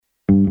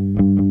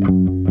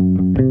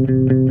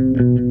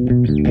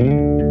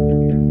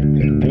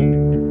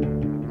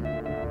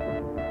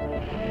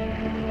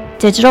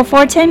Digital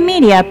 410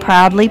 Media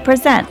proudly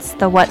presents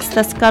the What's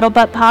the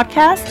Scuttlebutt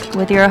podcast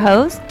with your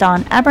hosts,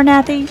 Don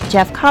Abernathy,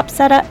 Jeff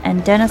Copsetta,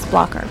 and Dennis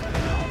Blocker.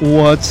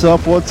 What's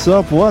up, what's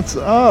up, what's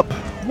up?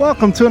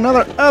 Welcome to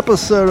another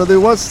episode of the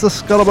What's the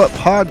Scuttlebutt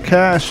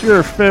podcast,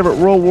 your favorite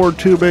World War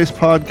II based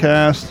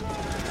podcast.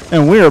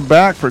 And we are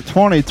back for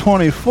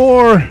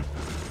 2024.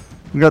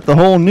 We got the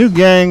whole new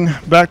gang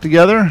back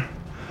together.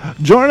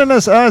 Joining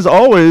us, as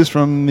always,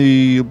 from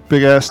the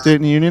big-ass State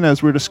of the Union,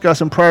 as we were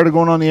discussing prior to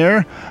going on the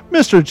air,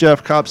 Mr.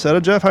 Jeff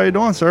Copsetta. Jeff, how you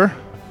doing, sir?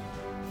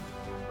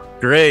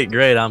 Great.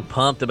 I'm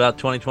pumped about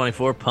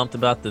 2024, pumped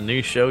about the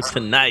new show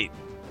tonight.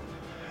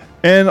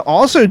 And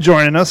also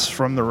joining us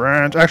from the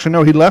ranch, actually,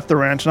 no, he left the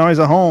ranch, now he's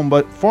at home,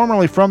 but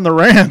formerly from the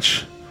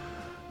ranch,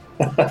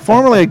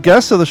 formerly a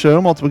guest of the show,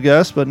 multiple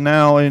guests, but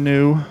now a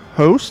new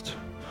host,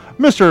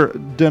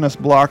 Mr. Dennis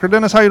Blocker.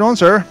 Dennis, how you doing,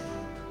 sir?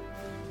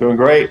 Doing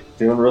great.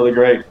 Doing really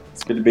great.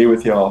 It's good to be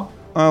with y'all.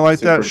 I like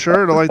that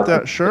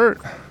shirt.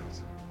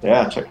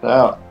 Yeah, check it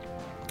out.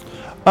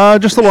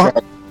 Just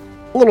a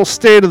little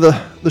state of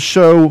the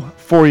show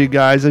for you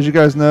guys. As you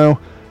guys know,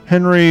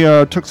 Henry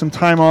took some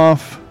time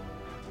off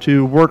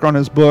to work on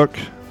his book,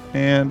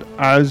 and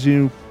as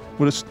you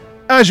would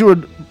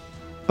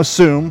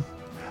assume,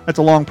 that's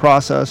a long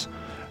process.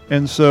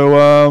 And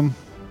so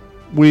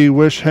we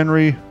wish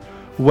Henry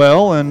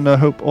well and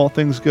hope all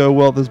things go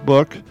well with his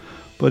book.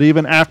 But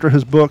even after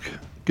his book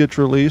gets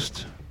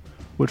released,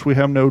 which we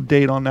have no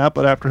date on that,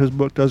 but after his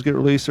book does get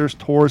released, there's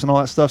tours and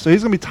all that stuff. So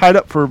he's going to be tied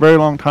up for a very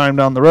long time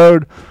down the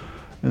road.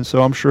 And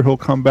so I'm sure he'll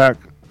come back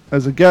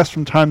as a guest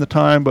from time to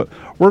time. But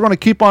we're going to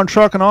keep on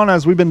trucking on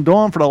as we've been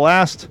doing for the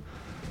last,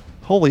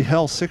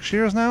 6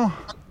 years now?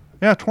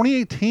 Yeah,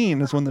 2018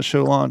 is when the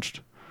show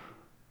launched.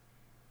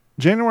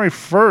 January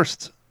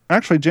 1st,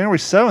 actually January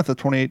 7th of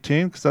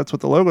 2018, because that's what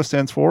the logo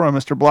stands for on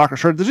Mr. Blocker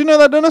shirt. Did you know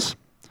that, Dennis?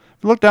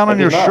 If you look down on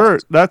your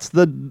shirt, that's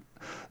the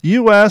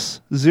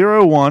US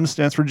 01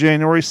 stands for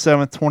January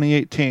 7th,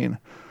 2018.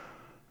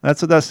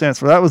 That's what that stands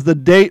for. That was the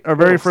date our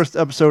very first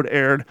episode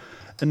aired,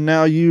 and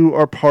now you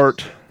are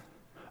part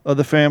of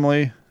the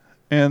family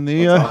and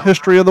the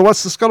history of the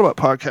What's the Scuttlebutt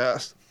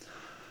podcast.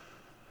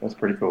 That's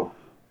pretty cool.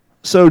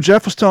 So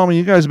Jeff was telling me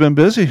you guys have been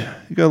busy.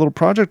 You got a little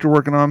project you're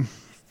working on.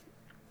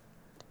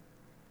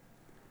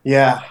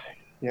 Yeah,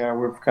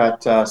 we've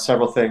got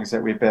several things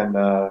that we've been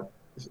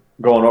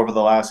going over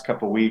the last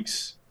couple of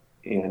weeks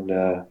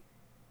in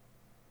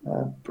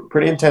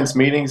pretty intense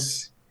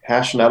meetings,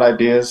 hashing out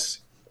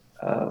ideas.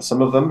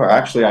 Some of them are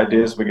actually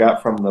ideas we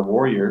got from the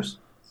war years,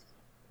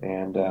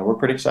 and we're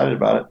pretty excited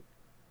about it.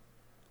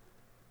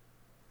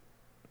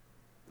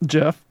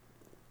 Jeff?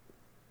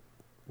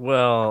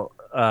 Well,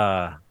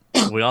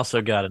 we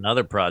also got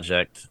another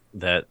project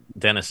that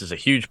Dennis is a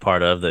huge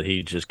part of that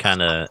he just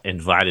kind of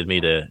invited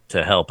me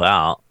to help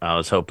out. I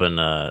was hoping,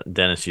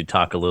 Dennis, you'd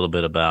talk a little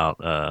bit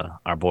about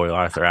our boy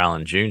Arthur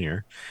Allen Jr.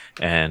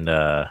 and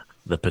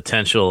the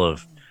potential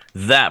of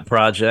that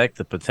project,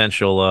 the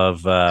potential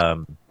of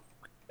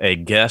a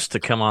guest to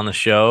come on the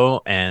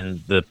show, and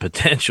the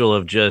potential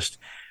of just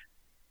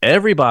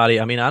everybody.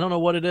 I mean, I don't know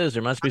what it is.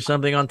 There must be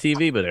something on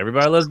TV, but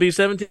everybody loves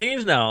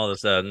B-17s now all of a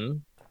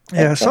sudden.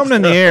 Yeah, something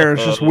in the air.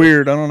 It's just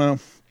weird. I don't know.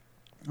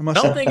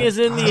 Something is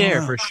in the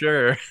air for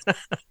sure.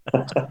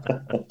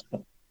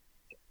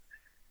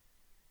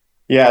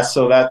 Yeah,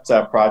 so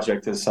that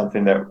project is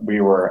something that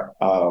we were.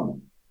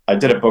 I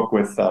did a book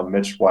with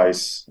Mitch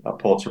Weiss, a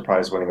Pulitzer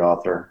Prize winning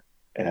author,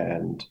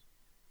 and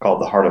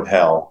called The Heart of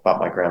Hell, about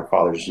my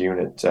grandfather's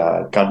unit,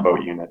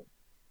 gunboat unit,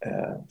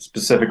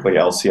 specifically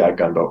LCI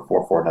gunboat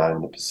 449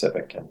 in the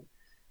Pacific. And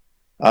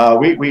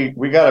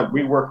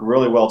we work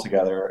really well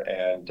together,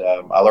 and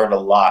I learned a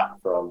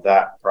lot from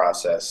that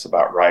process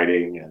about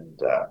writing,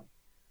 and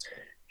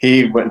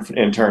he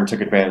in turn took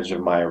advantage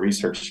of my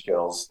research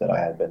skills that I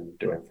had been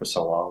doing for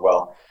so long.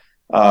 Well,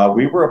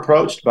 we were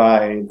approached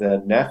by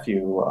the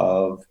nephew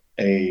of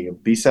a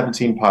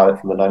B-17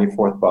 pilot from the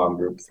 94th Bomb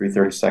Group,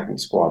 332nd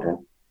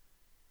Squadron,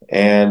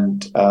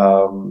 and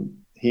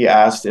he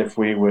asked if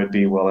we would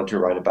be willing to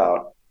write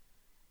about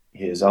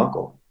his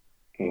uncle.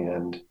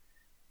 And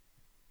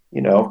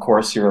of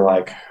course, you're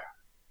like,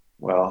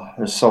 well,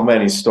 there's so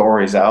many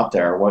stories out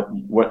there.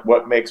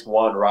 What makes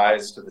one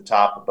rise to the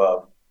top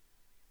above,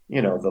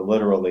 the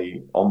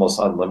literally almost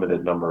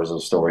unlimited numbers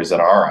of stories that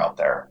are out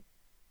there?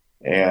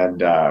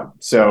 And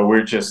so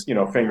we're just,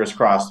 fingers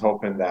crossed,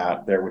 hoping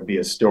that there would be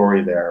a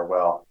story there.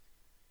 Well,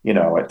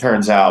 it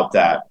turns out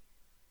that,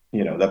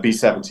 the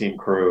B-17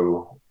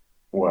 crew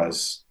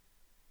was,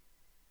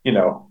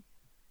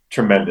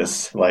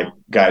 tremendous. Like,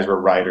 guys were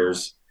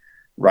writers,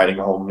 writing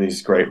home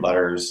these great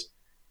letters,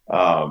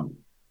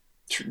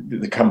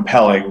 the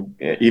compelling.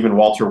 Even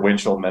Walter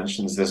Winchell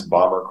mentions this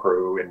bomber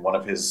crew in one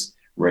of his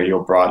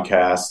radio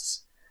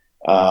broadcasts.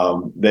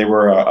 They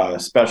were a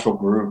special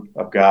group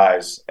of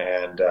guys,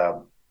 and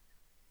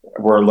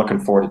we're looking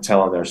forward to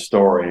telling their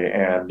story.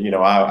 And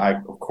I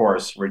of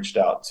course reached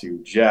out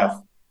to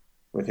Jeff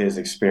with his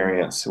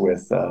experience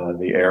with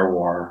the air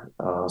war,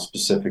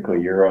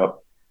 specifically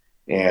Europe,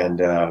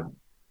 and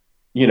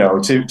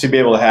to be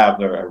able to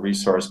have a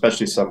resource,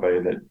 especially somebody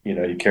that,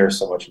 you care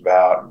so much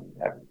about and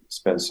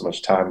spend so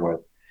much time with,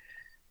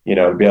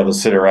 to be able to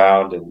sit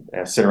around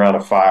and sit around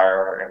a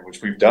fire, and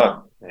which we've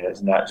done. And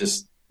it's not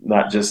just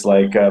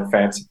like a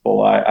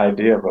fanciful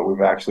idea, but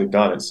we've actually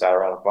done it. Sat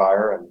around a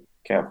fire and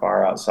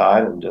campfire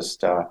outside and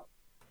just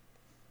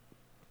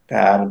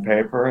pad and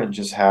paper and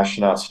just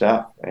hashing out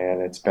stuff.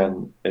 And it's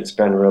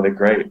been really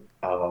great.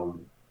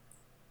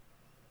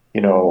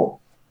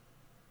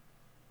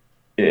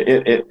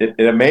 It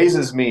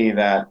amazes me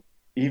that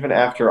even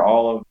after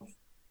all of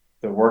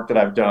the work that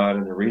I've done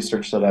and the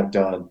research that I've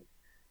done,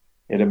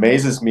 it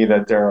amazes me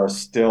that there are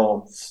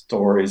still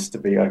stories to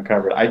be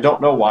uncovered. I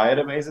don't know why it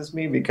amazes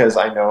me, because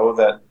I know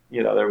that,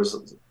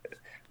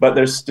 but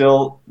there's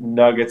still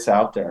nuggets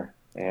out there.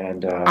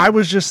 And I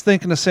was just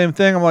thinking the same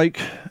thing. I'm like,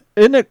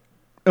 isn't it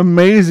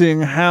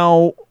amazing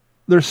how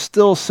there's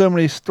still so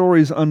many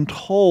stories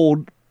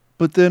untold?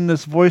 But then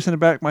this voice in the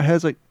back of my head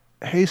is like,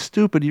 hey,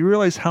 stupid, you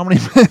realize how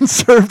many men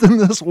served in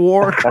this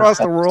war across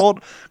the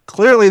world?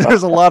 Clearly,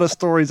 there's a lot of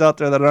stories out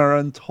there that are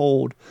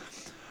untold.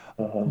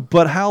 Uh-huh.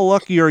 But how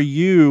lucky are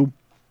you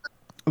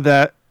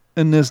that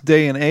in this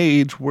day and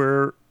age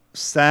where,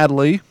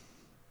 sadly,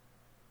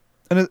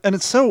 and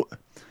it's sad,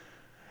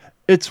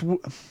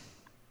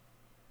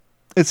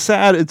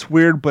 it's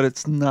weird, but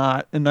it's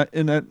not. And I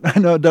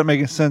know it doesn't make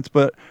any sense,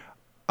 but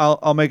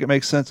I'll make it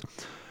make sense.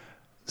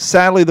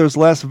 Sadly, there's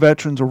less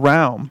veterans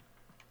around.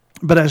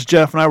 But as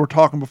Jeff and I were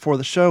talking before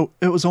the show,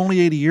 it was only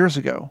 80 years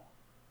ago.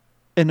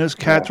 And those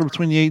cats were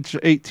between the age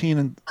of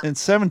 18 and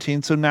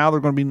 17, so now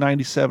they're going to be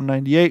 97,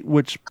 98,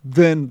 which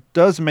then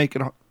does make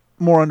it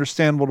more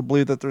understandable to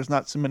believe that there's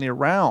not so many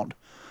around.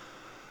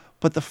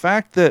 But the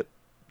fact that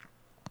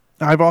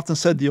I've often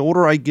said the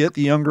older I get,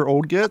 the younger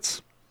old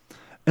gets.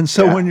 And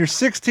so when you're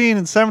 16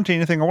 and 17,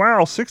 you're thinking,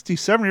 wow,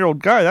 67-year-old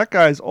guy, that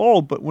guy's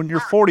old. But when you're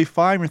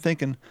 45, you're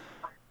thinking,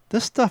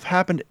 this stuff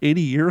happened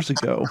 80 years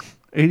ago,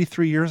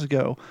 83 years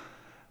ago.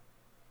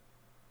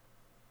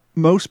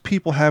 Most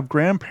people have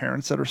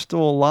grandparents that are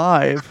still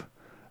alive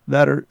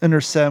that are in their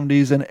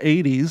 70s and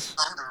 80s.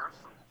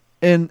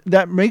 And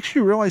that makes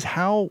you realize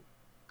how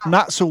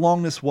not so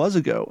long this was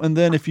ago. And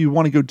then if you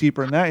want to go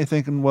deeper in that, you're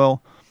thinking,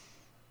 well,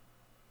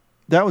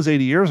 that was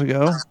 80 years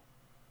ago.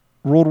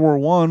 World War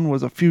I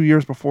was a few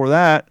years before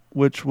that,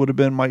 which would have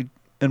been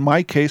in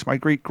my case, my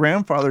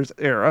great-grandfather's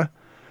era.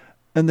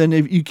 And then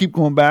if you keep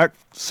going back,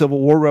 Civil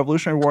War,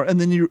 Revolutionary War,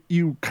 and then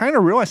you kind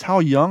of realize how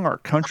young our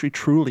country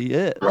truly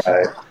is.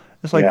 Right.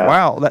 It's like,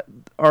 wow, that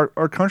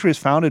our country was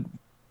founded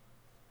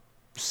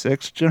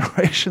 6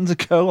 generations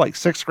ago, like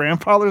 6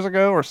 grandfathers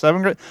ago or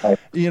 7. Right.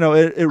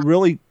 It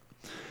really,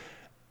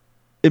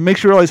 it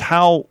makes you realize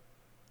how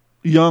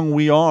young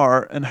we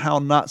are and how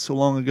not so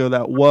long ago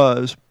that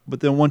was.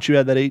 But then once you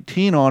add that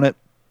 18 on it,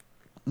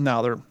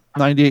 now they're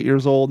 98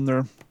 years old and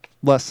they're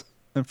less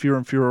and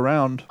fewer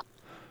around.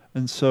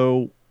 And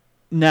so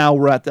now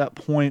we're at that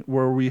point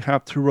where we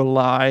have to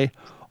rely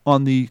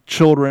on the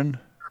children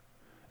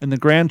and the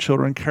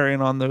grandchildren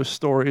carrying on those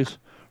stories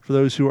for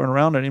those who aren't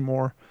around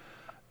anymore.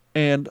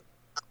 And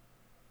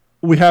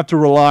we have to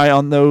rely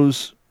on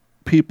those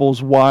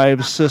people's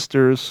wives,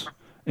 sisters,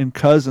 and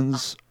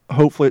cousins,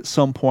 hopefully at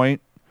some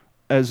point,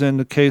 as in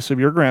the case of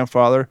your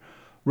grandfather,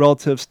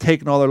 relatives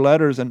taking all their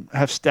letters and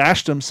have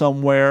stashed them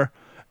somewhere,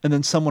 and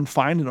then someone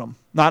finding them,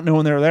 not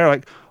knowing they were there.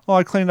 Like, oh,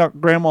 I cleaned out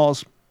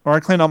grandma's, or I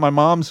cleaned out my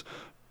mom's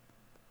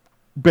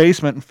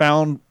basement and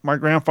found my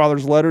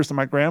grandfather's letters to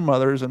my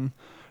grandmother's, and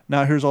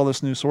now here's all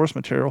this new source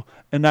material.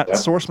 And that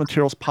source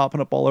material is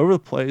popping up all over the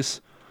place,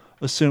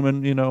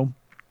 assuming,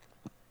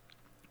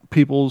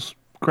 people's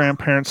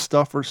grandparents'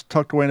 stuff is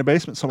tucked away in a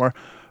basement somewhere.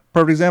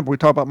 Perfect example, we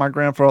talk about my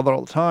grandfather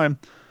all the time.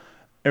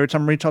 Every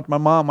time I reach out to my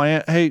mom, my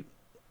aunt, hey,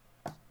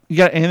 you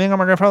got anything on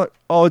my grandfather?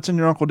 Oh, it's in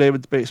your Uncle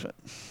David's basement.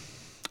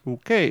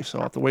 Okay, so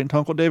I'll have to wait until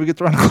Uncle David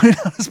gets around to clean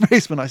out his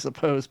basement, I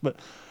suppose.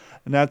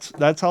 And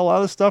that's how a lot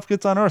of this stuff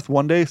gets unearthed.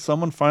 One day,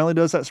 someone finally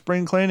does that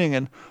spring cleaning,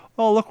 and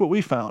oh, look what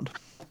we found.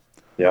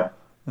 Yeah.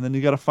 And then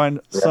you got to find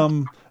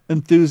some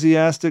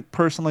enthusiastic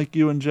person like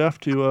you and Jeff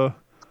to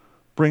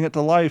bring it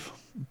to life,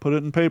 put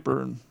it in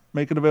paper, and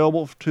make it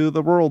available to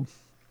the world.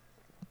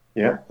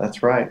 Yeah,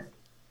 that's right.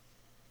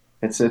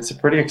 It's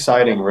pretty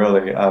exciting,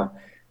 really.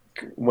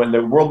 When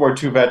the World War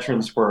II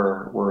veterans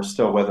were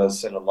still with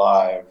us and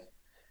alive,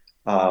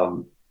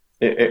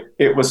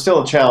 it was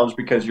still a challenge,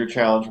 because your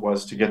challenge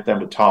was to get them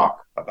to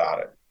talk about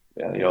it.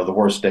 The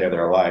worst day of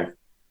their life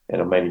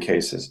in many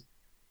cases.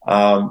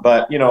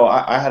 But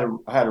I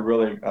had a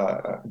really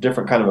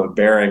different kind of a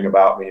bearing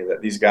about me,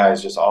 that these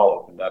guys just all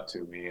opened up to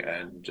me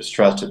and just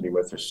trusted me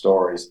with their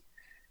stories.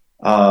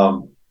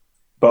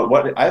 But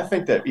what I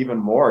think that even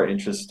more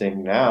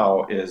interesting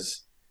now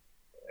is,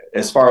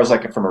 as far as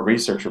like from a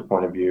researcher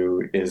point of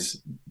view,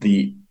 is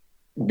the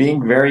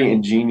being very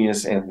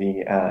ingenious and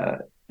the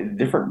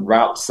different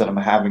routes that I'm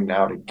having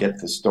now to get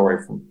the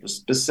story from,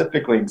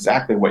 specifically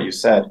exactly what you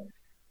said,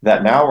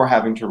 that now we're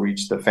having to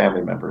reach the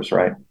family members,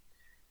 right?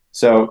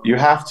 So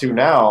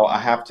I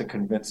have to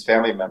convince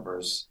family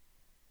members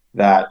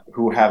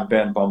who have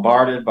been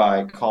bombarded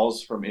by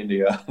calls from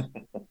India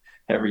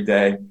every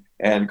day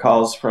and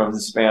calls from the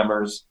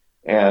spammers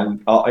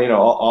and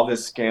all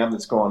this scam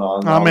that's going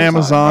on. I'm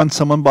Amazon.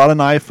 Someone bought an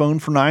iPhone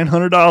for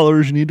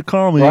 $900. You need to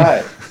call me.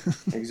 Right.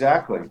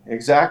 Exactly.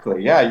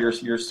 Yeah, your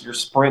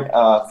Sprint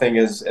thing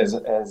is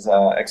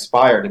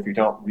expired. If you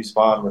don't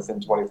respond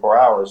within 24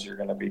 hours, you're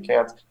going to be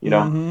canceled.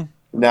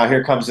 Now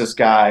here comes this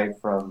guy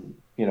from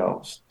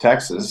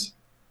Texas,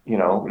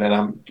 and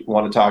I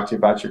want to talk to you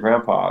about your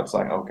grandpa. It's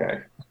like,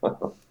 okay.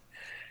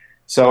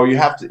 So you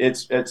have to.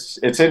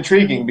 It's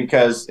intriguing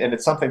because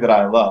it's something that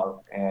I love,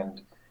 and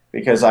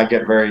because I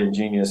get very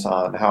ingenious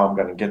on how I'm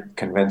going to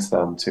convince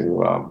them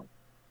to,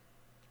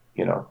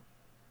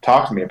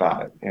 talk to me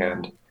about it.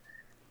 And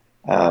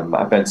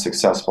I've been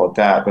successful at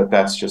that, but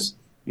that's just,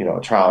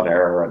 trial and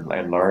error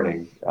and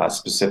learning.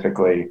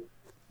 Specifically,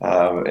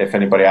 if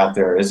anybody out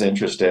there is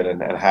interested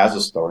and has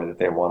a story that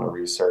they want to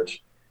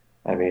research,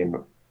 I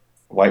mean,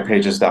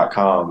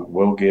 whitepages.com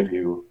will give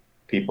you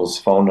people's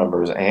phone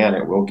numbers and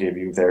it will give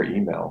you their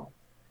email,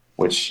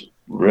 which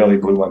really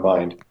blew my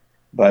mind.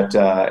 But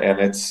and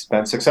it's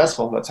been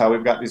successful. That's how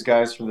we've got these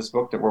guys from this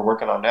book that we're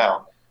working on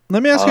now.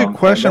 Let me ask you a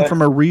question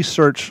from a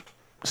research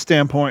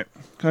standpoint.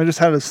 I just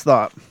had this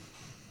thought.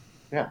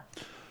 Yeah.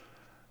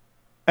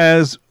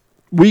 As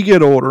we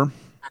get older,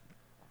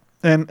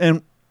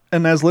 and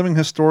as living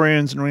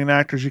historians and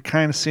reenactors, you're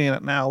kind of seeing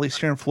it now. At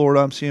least here in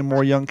Florida, I'm seeing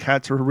more young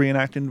cats who are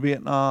reenacting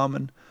Vietnam,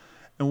 and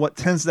what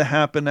tends to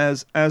happen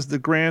as the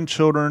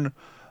grandchildren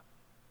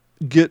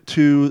get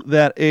to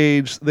that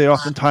age, they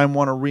oftentimes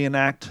want to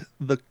reenact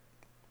the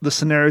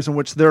scenarios in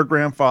which their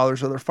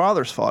grandfathers or their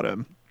fathers fought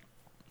in.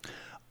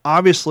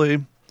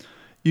 Obviously,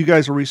 you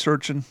guys are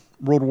researching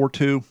World War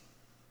II,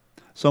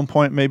 some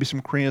point maybe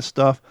some Korean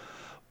stuff,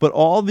 but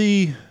all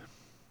the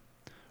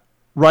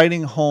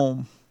writing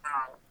home,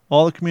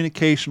 all the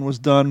communication was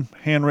done,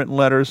 handwritten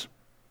letters,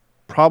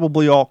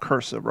 probably all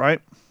cursive,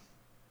 right?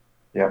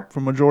 Yeah.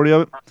 For majority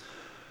of it?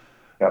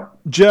 Yeah.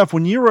 Jeff,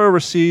 when you were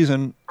overseas,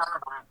 and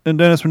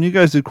Dennis, when you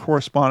guys did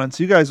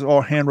correspondence, you guys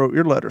all handwrote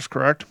your letters,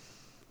 correct?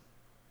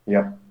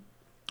 Yeah.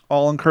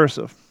 All in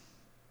cursive.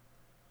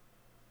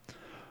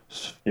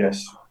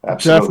 Yes,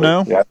 absolutely. Jeff,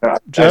 no? Yeah,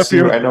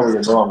 I know where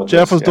you're going with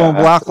Jeff this. was doing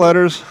block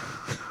letters,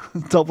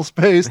 double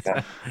spaced,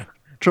 Yeah.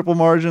 triple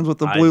margins with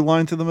the blue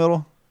line through the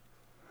middle.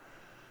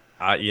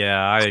 I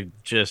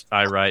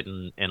write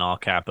in all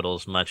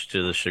capitals, much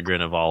to the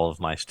chagrin of all of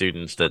my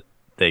students that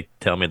they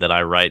tell me that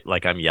I write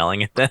like I'm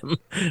yelling at them.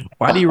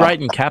 Why do you write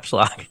in caps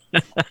lock?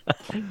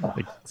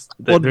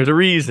 There's a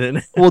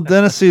reason. Well,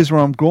 Dennis sees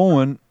where I'm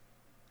going.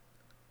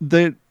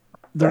 They're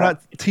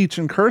not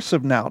teaching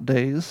cursive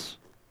nowadays.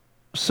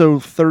 So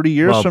 30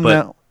 years from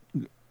now,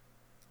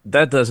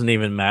 that doesn't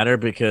even matter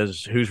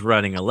because who's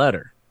writing a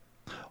letter?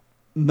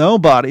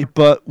 Nobody.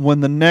 But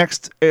when the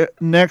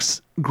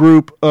next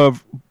group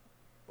of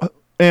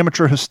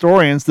amateur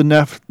historians, the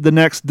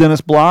next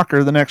Dennis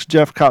Blocker, the next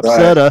Jeff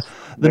Copsetta,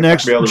 the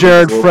next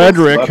Jared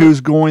Frederick, who's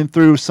going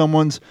through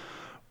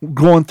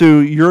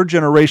your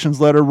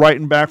generation's letter,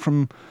 writing back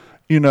from,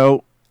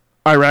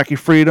 Iraqi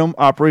Freedom,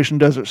 Operation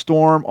Desert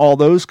Storm, all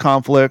those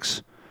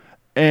conflicts,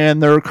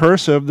 and they're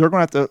cursive, they're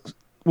going to have to,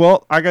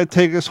 I got to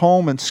take this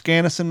home and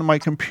scan this into my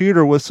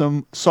computer with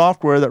some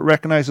software that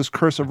recognizes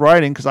cursive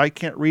writing because I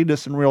can't read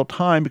this in real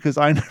time because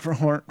I never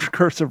learned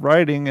cursive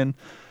writing. And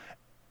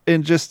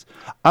just,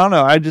 I don't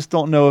know, I just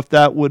don't know if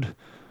that would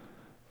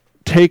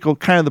take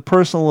kind of the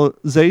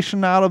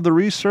personalization out of the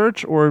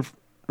research or if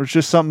it's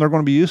just something they're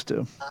going to be used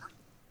to.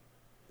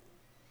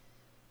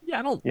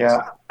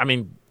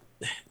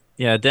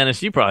 Yeah,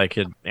 Dennis, you probably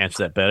could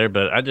answer that better,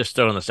 but I just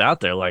throwing this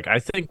out there. Like, I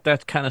think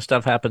that kind of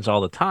stuff happens all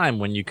the time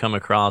when you come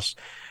across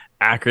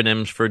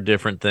acronyms for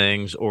different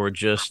things or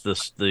just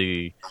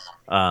the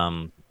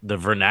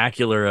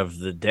vernacular of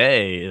the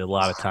day a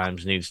lot of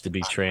times needs to be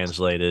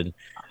translated.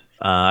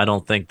 I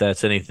don't think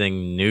that's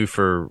anything new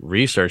for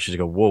researchers to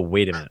go, whoa,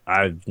 wait a minute.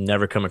 I've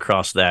never come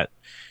across that,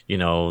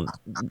 the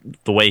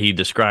way he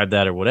described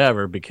that or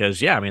whatever, because,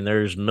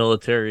 there's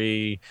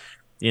military,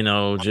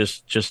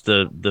 just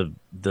the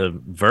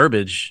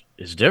verbiage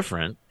is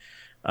different.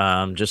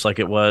 Just like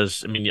it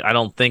was. I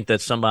don't think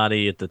that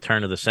somebody at the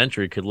turn of the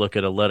century could look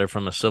at a letter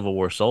from a Civil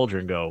War soldier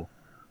and go,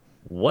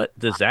 what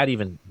does that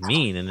even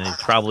mean? And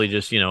it's probably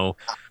just,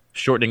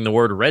 shortening the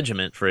word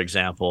regiment, for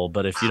example.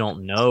 But if you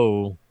don't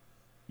know,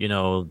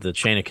 the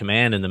chain of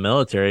command in the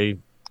military,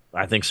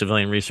 I think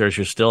civilian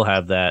researchers still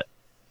have that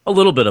a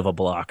little bit of a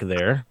block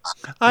there.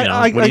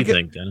 What do you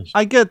think, Dennis?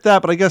 I get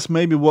that, but I guess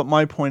maybe what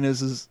my point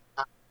is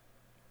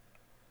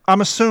I'm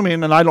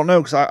assuming, and I don't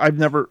know because I've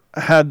never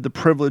had the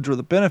privilege or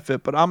the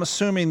benefit, but I'm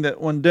assuming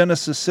that when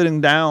Dennis is sitting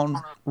down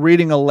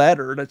reading a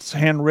letter that's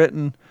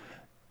handwritten,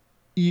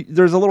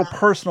 there's a little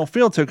personal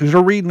feel to it because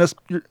you're reading this.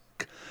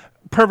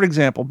 Perfect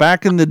example.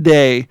 Back in the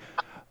day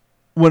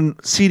when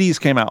CDs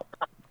came out,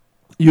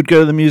 you'd go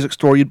to the music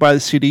store, you'd buy the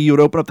CD, you would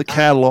open up the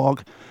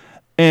catalog,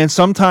 and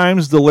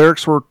sometimes the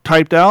lyrics were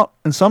typed out,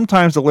 and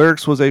sometimes the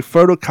lyrics was a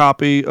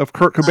photocopy of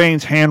Kurt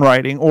Cobain's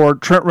handwriting or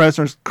Trent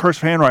Reznor's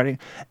cursive handwriting,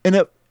 and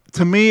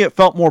to me, it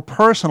felt more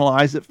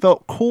personalized. It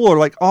felt cooler.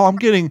 Like, oh, I'm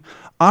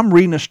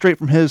reading it straight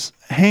from his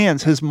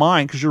hands, his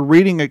mind, because you're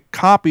reading a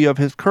copy of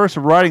his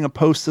cursive writing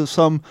opposed to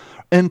some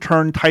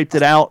intern typed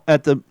it out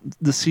at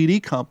the CD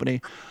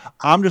company.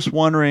 I'm just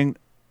wondering,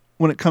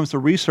 when it comes to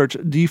research,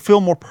 do you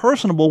feel more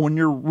personable when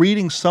you're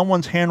reading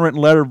someone's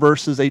handwritten letter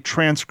versus a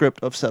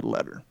transcript of said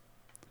letter?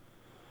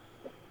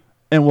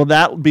 And will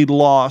that be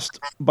lost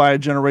by a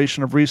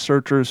generation of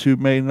researchers who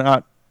may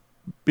not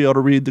be able to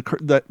read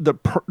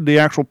the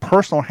actual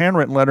personal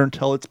handwritten letter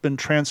until it's been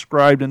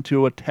transcribed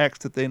into a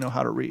text that they know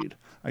how to read?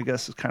 I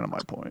guess is kind of my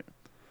point.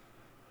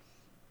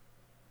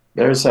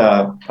 There's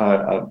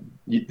the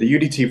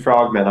UDT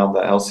Frogman on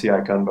the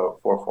LCI gunboat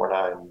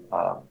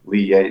 449,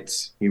 Lee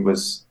Yates. He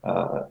was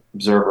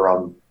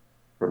observer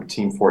from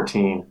Team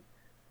 14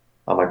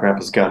 on my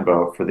grandpa's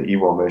gunboat for the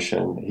EWO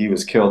mission. He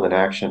was killed in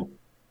action.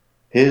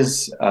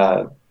 His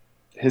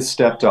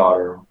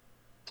stepdaughter,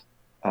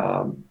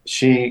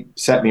 she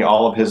sent me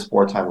all of his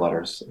wartime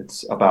letters.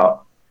 It's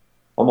about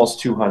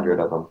almost 200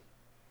 of them,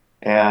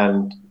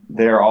 and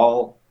they're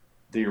all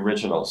the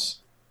originals.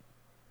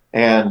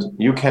 And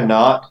you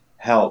cannot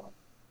help,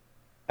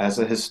 as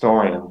a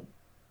historian,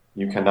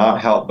 you cannot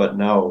help but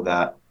know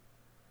that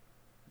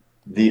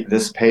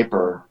this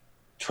paper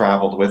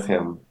traveled with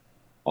him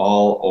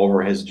all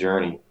over his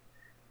journey,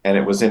 and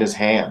it was in his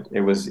hand.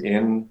 It was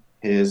in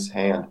his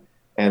hand,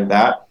 and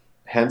that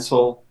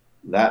pencil,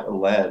 that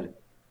lead,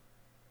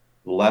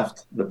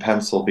 left the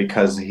pencil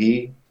because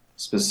he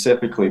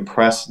specifically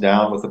pressed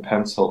down with a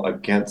pencil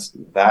against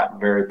that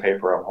very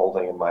paper I'm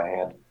holding in my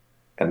hand.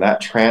 And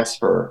that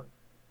transfer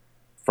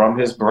from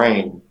his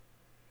brain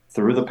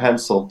through the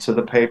pencil to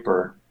the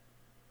paper,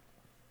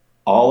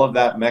 all of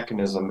that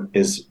mechanism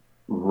is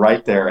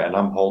right there, and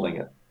I'm holding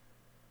it.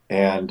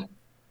 And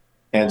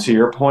to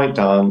your point,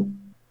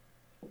 Don,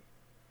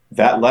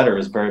 that letter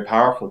is very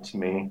powerful to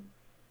me,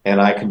 and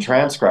I can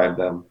transcribe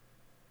them.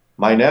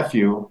 My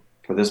nephew,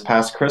 for this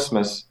past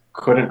Christmas,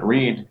 couldn't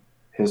read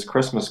his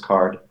Christmas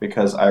card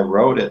because I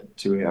wrote it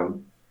to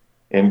him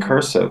in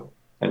cursive,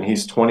 and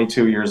he's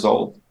 22 years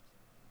old.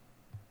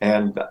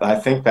 And I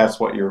think that's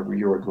what you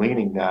were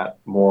gleaning that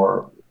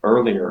more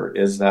earlier,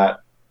 is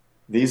that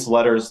these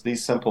letters,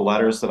 these simple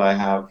letters that I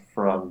have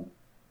from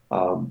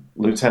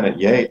Lieutenant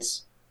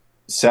Yates,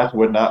 Seth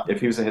would not, if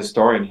he was a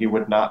historian, he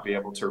would not be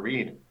able to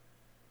read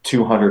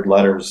 200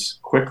 letters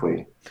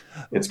quickly.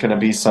 It's going to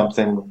be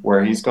something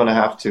where he's going to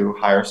have to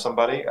hire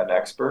somebody, an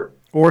expert,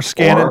 or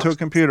scan into a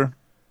computer,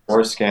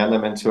 or scan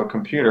them into a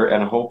computer,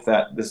 and hope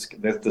that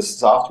this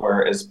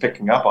software is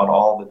picking up on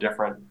all the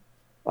different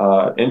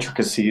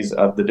intricacies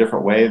of the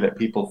different way that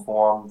people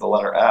form the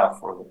letter F,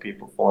 or the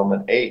people form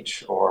an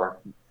H, or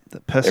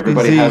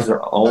everybody Z. has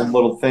their own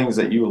little things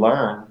that you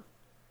learn.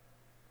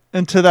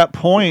 And to that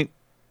point,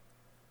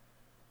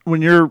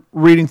 when you're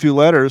reading through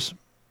letters,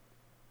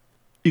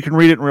 you can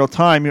read it in real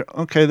time. You're,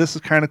 okay, this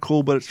is kind of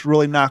cool, but it's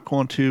really not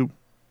going to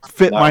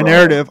fit my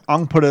narrative. I'm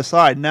going to put it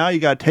aside. Now you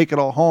got to take it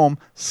all home,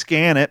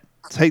 scan it,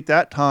 take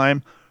that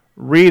time,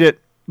 read it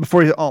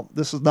before you,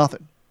 this is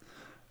nothing.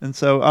 And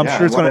so I'm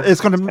sure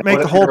it's going to make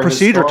the whole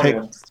procedure take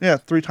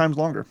 3 times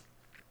longer.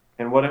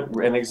 And what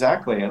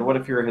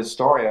if you're a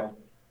historian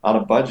on a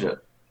budget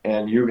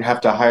and you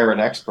have to hire an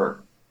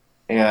expert,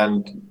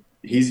 and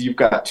you've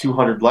got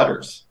 200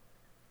 letters?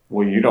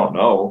 Well, you don't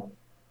know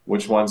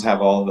which ones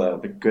have all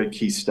the good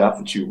key stuff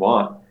that you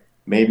want.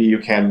 Maybe you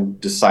can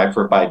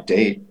decipher by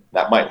date.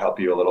 That might help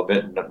you a little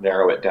bit and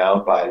narrow it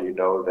down by,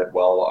 that,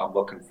 well, I'm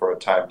looking for a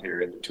time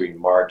period between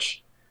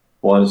March.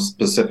 One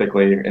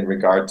specifically in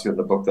regard to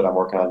the book that I'm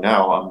working on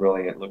now, I'm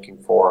really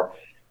looking for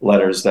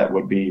letters that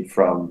would be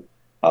from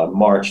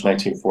March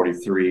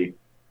 1943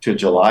 to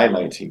July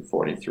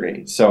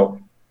 1943. So,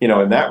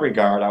 in that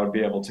regard, I would be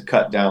able to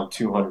cut down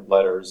 200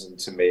 letters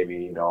into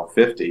maybe,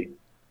 50.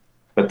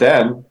 But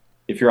then,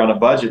 if you're on a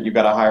budget, you've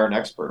got to hire an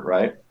expert,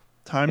 right?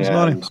 Time's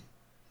money.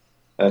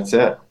 That's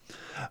it.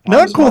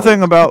 Another cool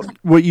thing about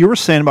what you were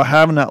saying about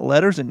having that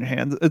letters in your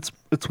hand, it's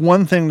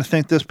one thing to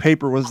think this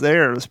paper was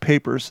there, this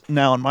paper's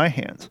now in my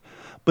hands.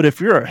 But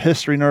if you're a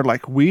history nerd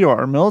like we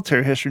are, a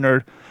military history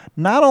nerd,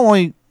 not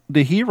only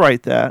did he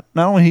write that,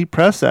 not only did he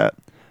press that,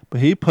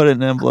 but he put it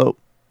in an envelope,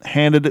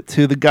 handed it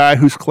to the guy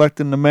who's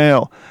collecting the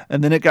mail,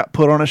 and then it got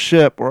put on a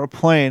ship or a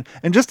plane.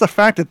 And just the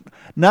fact that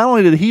not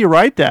only did he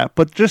write that,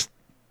 but just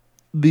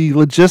the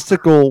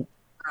logistical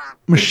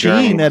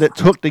machine that it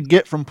took to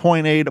get from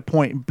point A to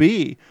point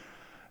B,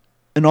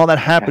 and all that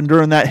happened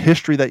during that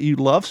history that you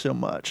love so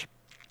much.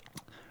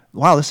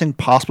 Wow, this thing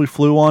possibly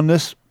flew on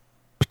this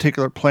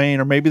particular plane,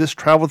 or maybe this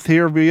traveled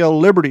here via a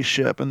Liberty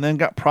ship and then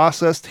got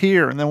processed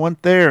here and then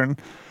went there, and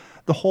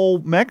the whole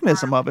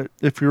mechanism of it,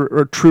 if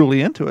you're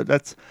truly into it,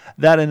 that's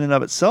that in and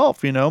of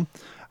itself,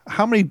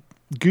 How many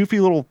goofy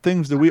little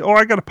things do we,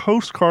 I got a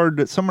postcard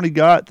that somebody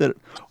got that,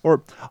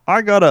 or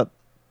I got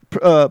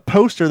a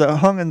poster that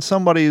hung in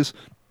somebody's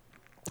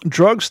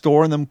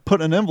drugstore and then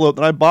put in an envelope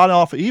that I bought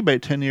off of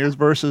eBay 10 years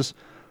versus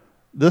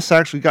this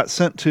actually got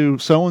sent to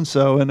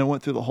so-and-so and it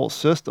went through the whole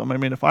system. I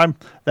mean, if I'm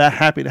that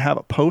happy to have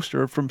a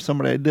poster from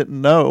somebody I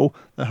didn't know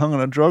that hung in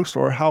a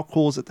drugstore, how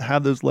cool is it to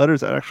have those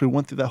letters that actually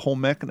went through that whole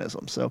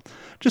mechanism? So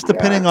just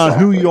depending on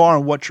who you are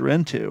and what you're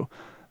into,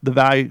 the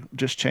value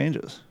just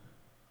changes.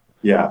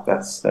 Yeah,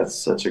 that's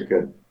such a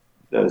good,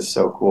 that is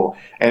so cool.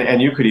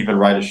 And you could even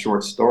write a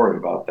short story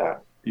about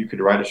that. You could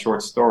write a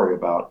short story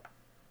about,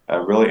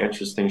 a really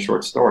interesting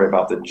short story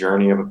about the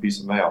journey of a piece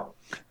of mail.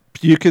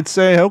 You could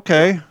say,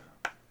 okay,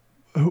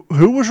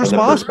 who was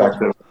responsible? The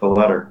perspective of the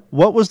letter.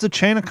 What was the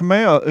chain of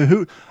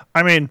command?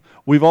 I mean,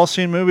 we've all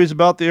seen movies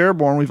about the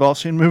airborne. We've all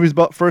seen movies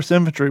about 1st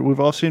Infantry. We've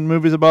all seen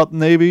movies about the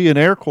Navy and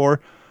Air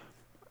Corps.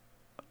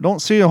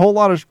 Don't see a whole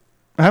lot of,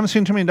 I haven't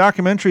seen too many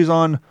documentaries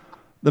on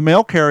the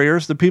mail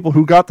carriers, the people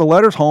who got the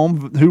letters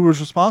home, who was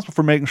responsible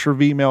for making sure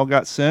V-mail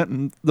got sent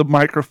and the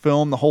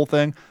microfilm, the whole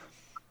thing.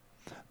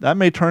 That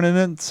may turn in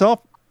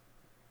itself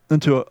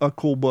into a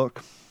cool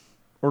book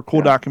or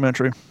cool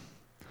documentary.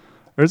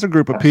 There's a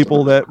group of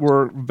people that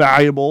were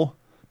valuable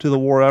to the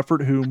war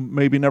effort who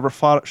maybe never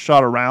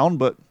shot around,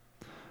 but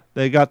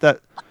they got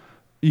that.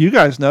 You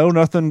guys know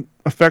nothing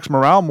affects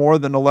morale more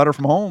than a letter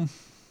from home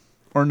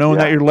or knowing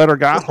that your letter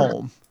got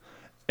home,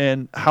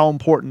 and how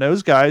important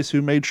those guys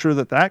who made sure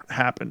that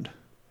happened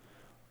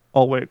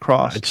all the way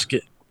across.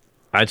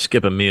 I'd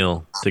skip a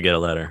meal to get a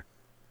letter.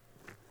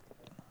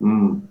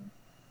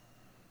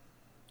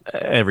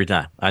 Every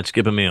time. I'd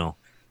skip a meal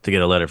to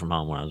get a letter from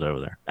home when I was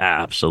over there.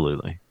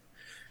 Absolutely.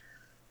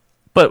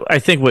 But I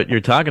think what you're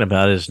talking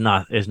about is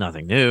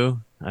nothing new.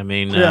 I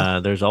mean,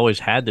 there's always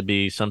had to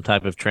be some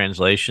type of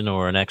translation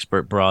or an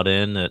expert brought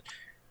in that,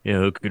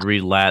 who could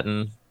read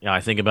Latin.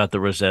 I think about the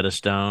Rosetta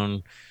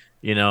Stone.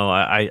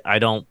 I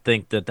don't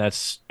think that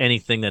that's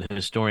anything that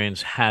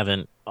historians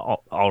haven't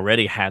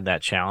already had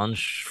that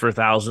challenge for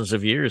thousands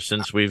of years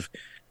since we've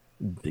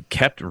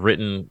kept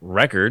written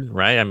record,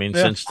 right? I mean,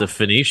 since the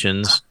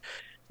Phoenicians,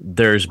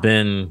 there's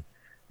been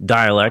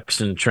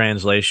dialects and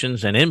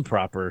translations and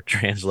improper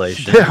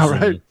translations. Yeah,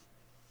 right.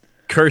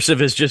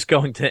 Cursive is just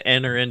going to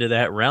enter into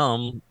that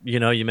realm.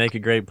 You make a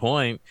great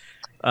point.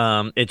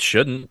 It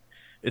shouldn't.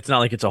 It's not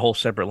like it's a whole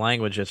separate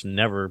language that's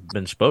never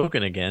been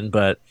spoken again,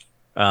 but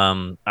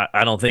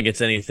I don't think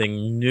it's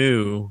anything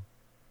new,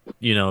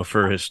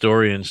 for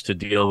historians to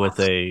deal with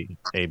a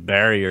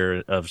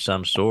barrier of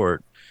some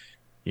sort.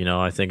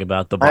 I think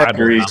about the Bible,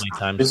 how many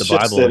times the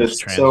Bible is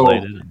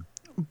translated.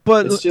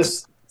 But it's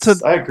just,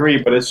 I agree,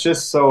 but it's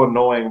just so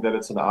annoying that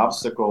it's an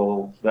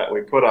obstacle that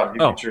we put on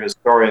future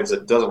historians.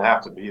 It doesn't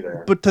have to be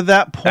there. But to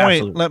that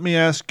point, let me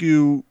ask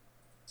you,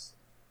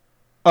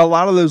 a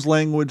lot of those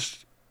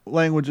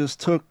languages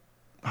took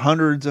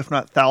hundreds, if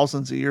not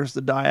thousands of years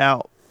to die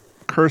out.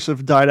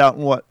 Cursive died out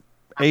in what,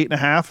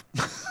 8.5?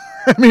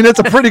 I mean, it's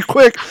a pretty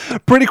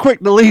quick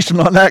deletion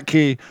on that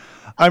key.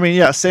 I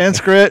mean,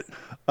 Sanskrit,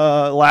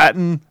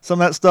 Latin,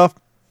 some of that stuff,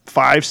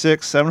 500,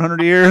 600,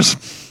 700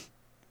 years.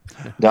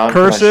 Don,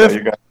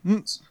 cursive.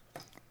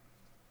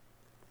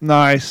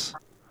 Nice.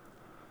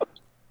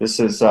 This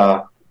is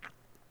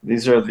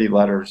these are the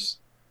letters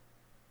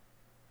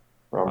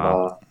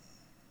from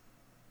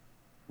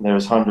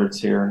there's hundreds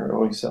here,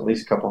 or at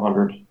least a couple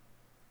hundred.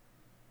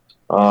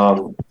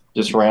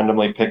 Just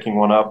randomly picking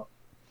one up.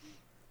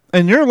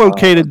 And you're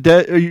located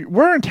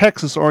where in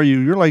Texas are you?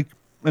 You're like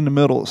in the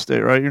middle of the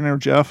state, right? You're near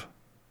Jeff?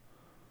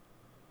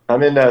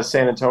 I'm in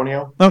San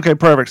Antonio. Okay,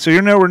 perfect. So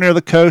you're nowhere near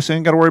the coast, and you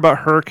ain't got to worry about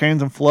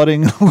hurricanes and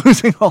flooding and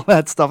losing all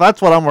that stuff.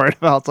 That's what I'm worried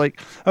about. It's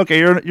like, okay,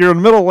 you're in the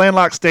middle of a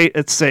landlocked state.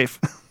 It's safe.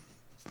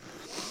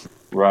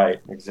 Right,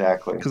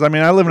 exactly. Because, I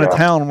mean, I live in a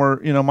town where,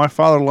 my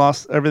father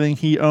lost everything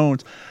he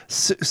owns.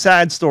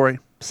 Sad story.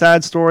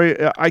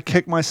 I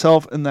kicked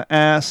myself in the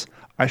ass.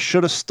 I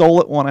should have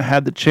stole it when I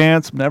had the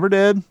chance. Never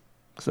did,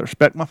 because I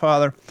respect my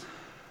father.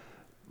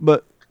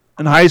 But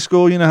in high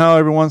school, you know how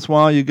every once in a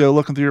while you go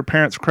looking through your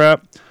parents'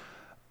 crap?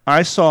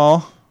 I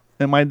saw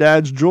in my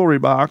dad's jewelry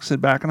box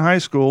back in high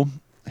school,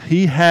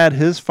 he had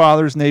his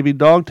father's Navy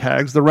dog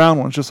tags, the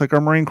round ones, just like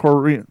our Marine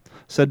Corps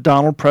said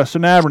Donald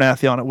Preston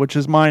Abernathy on it, which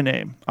is my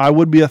name. I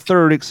would be a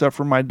third, except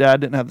for my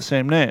dad didn't have the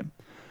same name.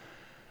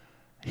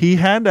 He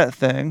had that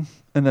thing,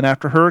 and then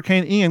after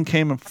Hurricane Ian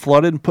came and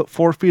flooded and put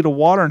 4 feet of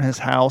water in his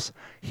house,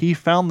 he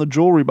found the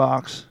jewelry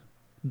box.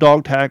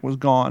 Dog tag was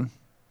gone.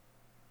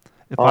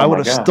 If I would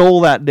have stole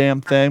that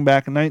damn thing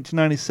back in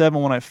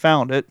 1997 when I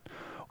found it,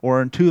 or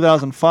in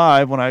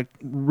 2005 when I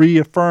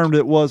reaffirmed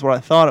it was what I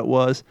thought it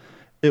was,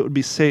 it would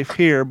be safe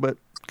here. But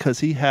because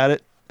he had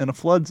it in a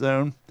flood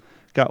zone,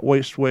 got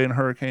wasted away in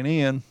Hurricane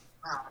Ian,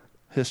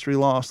 history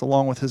lost,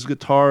 along with his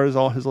guitars,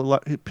 all his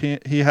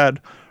he had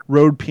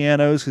road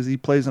pianos because he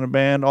plays in a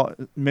band, all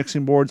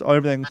mixing boards,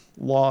 everything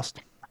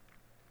lost.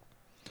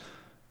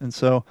 And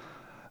so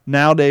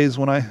nowadays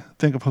when I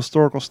think of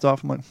historical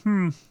stuff, I'm like,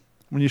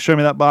 when you show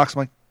me that box, I'm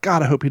like,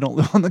 God, I hope you don't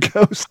live on the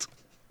coast.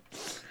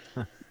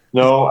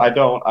 No, I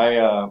don't.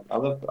 I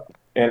live,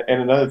 and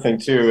another thing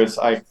too is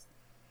I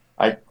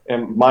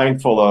am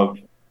mindful of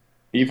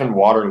even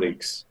water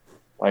leaks.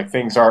 Like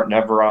things aren't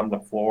never on the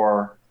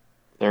floor;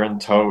 they're in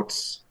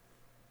totes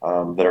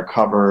that are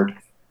covered.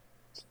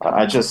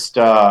 I just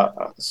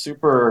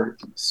super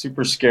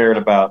scared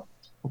about.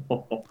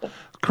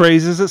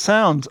 Crazy as it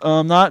sounds.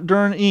 Not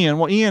during Ian.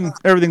 Well, Ian,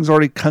 everything's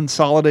already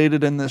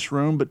consolidated in this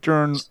room, but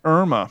during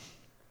Irma,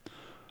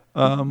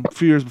 a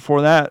few years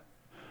before that,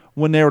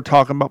 when they were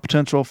talking about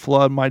potential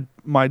flood,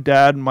 my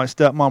dad and my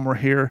stepmom were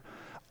here.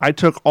 I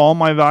took all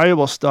my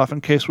valuable stuff in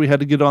case we had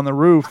to get on the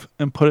roof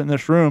and put it in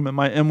this room, and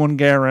my M1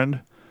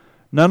 Garand,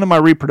 none of my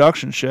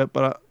reproduction shit,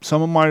 but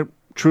some of my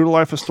true to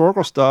life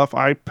historical stuff.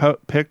 I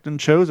picked and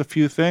chose a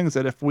few things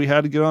that if we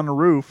had to get on the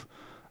roof,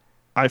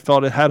 I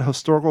felt it had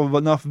historical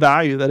enough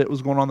value that it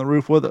was going on the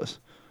roof with us.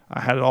 I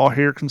had it all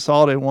here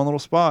consolidated in one little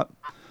spot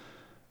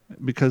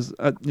because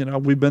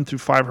we've been through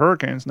 5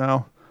 hurricanes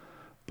now,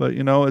 but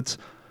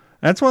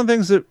that's one of the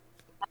things that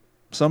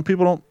some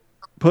people don't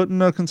put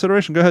into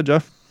consideration. Go ahead,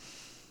 Jeff.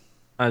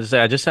 I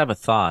just have a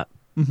thought.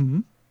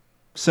 Mm-hmm.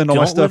 Send all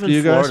my stuff to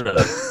you guys.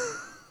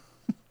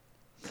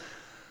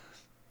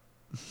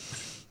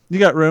 You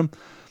got room.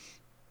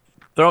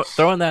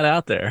 Throwing that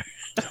out there.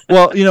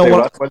 Well,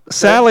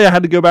 sadly, I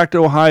had to go back to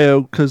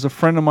Ohio because a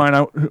friend of mine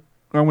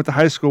I went to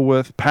high school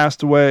with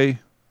passed away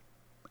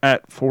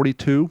at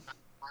 42.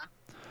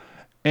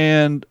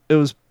 And it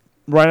was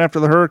right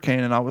after the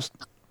hurricane, and I was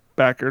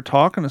back here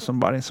talking to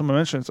somebody, and someone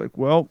mentioned, it's like,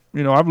 well,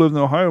 I've lived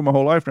in Ohio my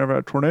whole life, never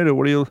had a tornado.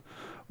 What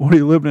are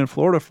you living in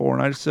Florida for?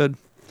 And I just said,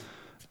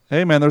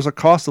 hey, man, there's a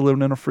cost of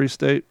living in a free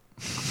state.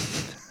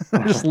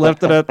 I just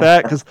left it at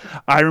that because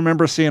I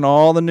remember seeing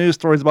all the news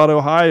stories about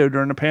Ohio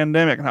during the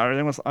pandemic and how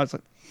everything was. I was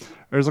like,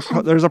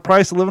 there's a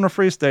price of living in a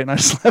free state, and I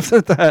just left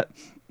it at that.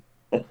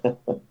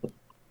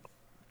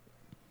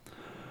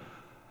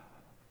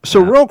 So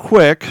real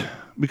quick,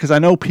 because I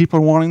know people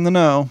are wanting to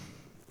know,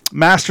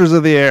 Masters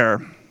of the Air.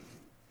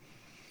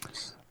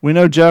 We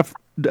know Jeff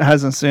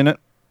hasn't seen it.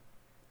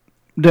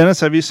 Dennis,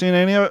 have you seen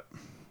any of it?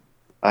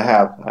 I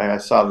have. I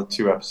saw the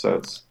 2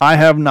 episodes. I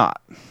have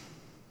not.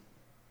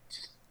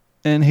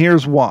 And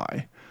here's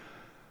why.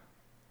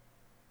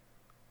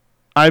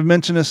 I've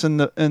mentioned this in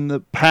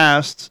the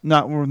past,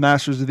 not with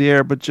Masters of the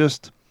Air, but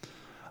just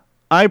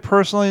I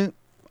personally,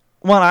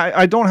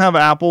 I don't have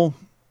Apple.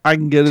 I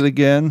can get it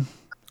again.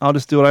 I'll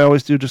just do what I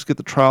always do, just get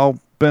the trial,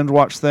 binge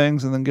watch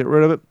things, and then get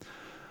rid of it.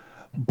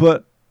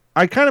 But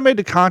I kind of made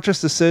the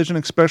conscious decision,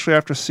 especially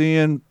after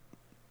seeing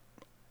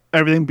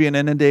everything being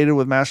inundated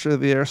with Masters of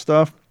the Air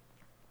stuff.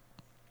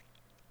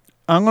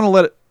 I'm going to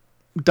let it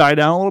die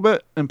down a little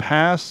bit and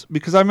pass,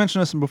 because I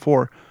mentioned this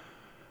before.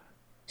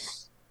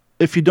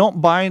 If you don't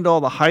buy into all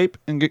the hype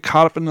and get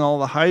caught up in all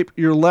the hype,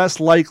 you're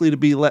less likely to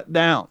be let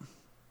down.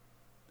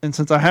 And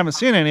since I haven't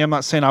seen any, I'm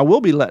not saying I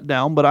will be let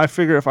down, but I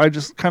figure if I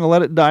just kind of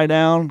let it die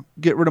down,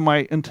 get rid of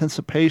my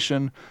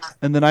anticipation,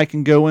 and then I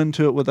can go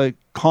into it with a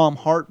calm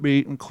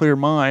heartbeat and clear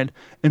mind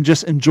and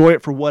just enjoy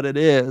it for what it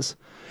is,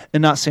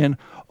 and not saying,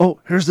 oh,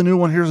 here's the new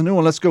one,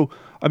 let's go.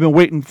 I've been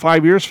waiting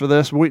 5 years for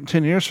this, waiting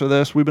 10 years for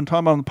this. We've been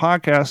talking about on the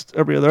podcast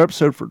every other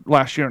episode for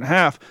last year and a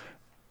half,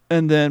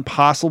 and then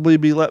possibly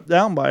be let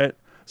down by it.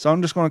 So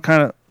I'm just going to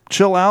kind of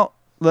chill out,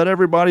 let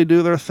everybody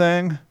do their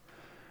thing,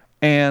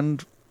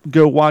 and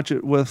go watch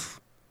it with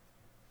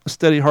a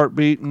steady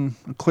heartbeat and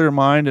a clear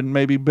mind, and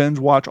maybe binge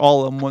watch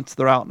all of them once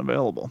they're out and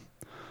available.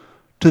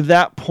 To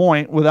that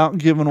point, without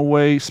giving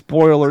away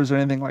spoilers or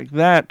anything like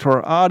that to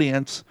our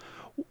audience,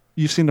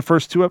 you've seen the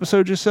first 2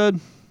 episodes, you said?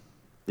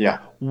 Yeah.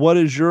 What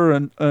is your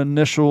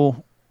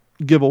initial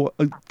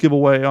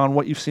giveaway on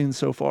what you've seen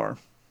so far?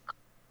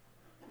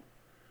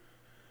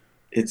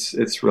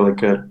 It's really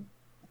good.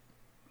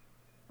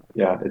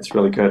 Yeah, it's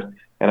really good.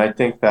 And I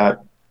think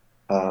that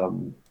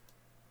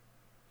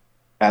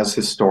as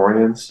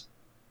historians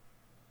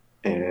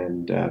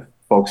and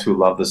folks who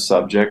love the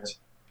subject,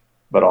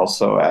 but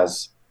also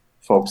as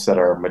folks that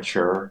are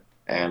mature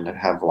and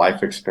have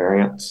life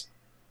experience,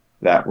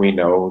 that we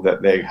know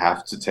that they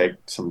have to take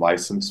some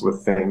license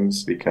with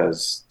things,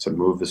 because to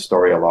move the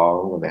story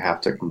along, and they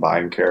have to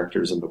combine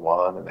characters into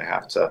one, and they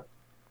have to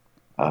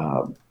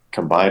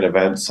combine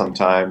events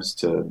sometimes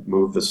to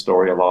move the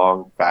story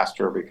along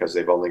faster, because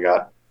they've only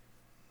got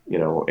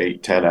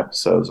 8-10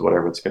 episodes,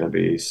 whatever it's going to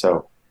be.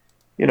 So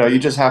you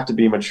just have to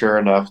be mature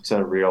enough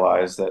to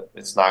realize that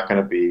it's not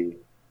going to be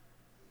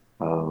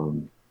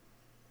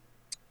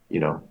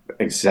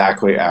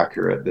exactly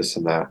accurate, this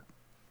and that,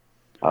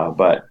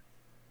 but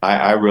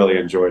I really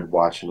enjoyed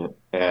watching it.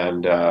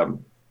 And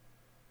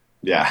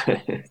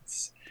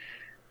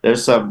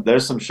there's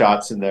some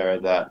shots in there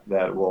that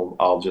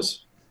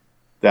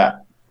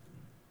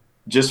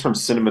just from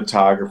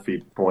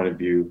cinematography point of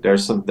view,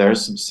 there's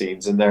some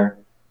scenes in there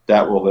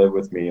that will live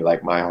with me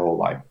like my whole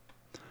life,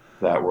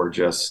 that were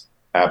just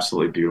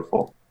absolutely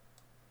beautiful.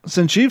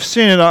 Since you've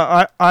seen it,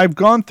 I've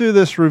gone through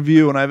this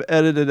review and I've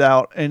edited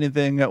out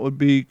anything that would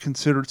be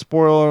considered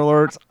spoiler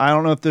alerts. I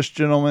don't know if this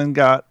gentleman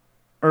got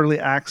early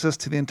access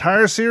to the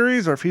entire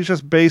series, or if he's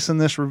just basing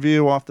this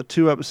review off the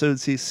 2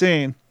 episodes he's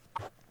seen.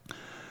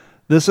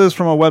 This is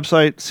from a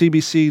website,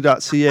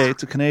 cbc.ca.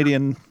 It's a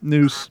Canadian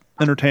news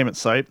entertainment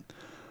site.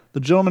 The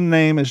gentleman's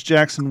name is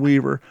Jackson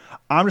Weaver.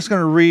 I'm just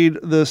going to read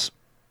this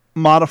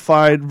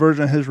modified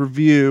version of his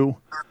review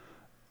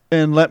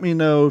and let me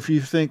know if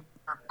you think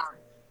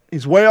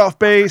he's way off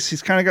base.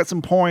 He's kind of got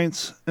some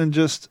points, and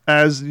just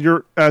as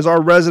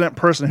our resident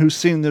person who's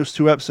seen those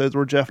 2 episodes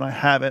where Jeff and I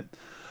haven't,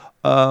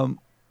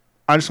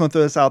 I just want to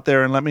throw this out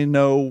there and let me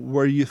know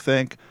where you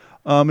think.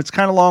 It's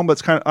kind of long, but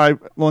it's kind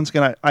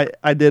of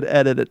I did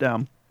edit it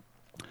down.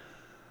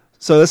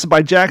 So this is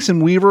by Jackson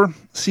Weaver,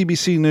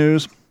 CBC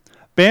News.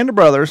 Band of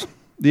Brothers,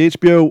 the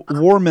HBO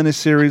war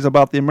miniseries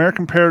about the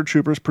American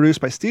paratroopers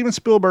produced by Steven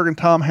Spielberg and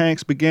Tom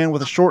Hanks, began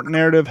with a short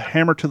narrative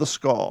hammer to the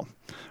skull.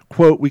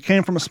 Quote, "We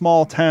came from a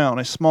small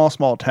town,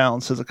 small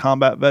town," says a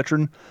combat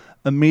veteran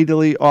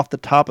immediately off the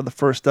top of the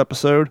first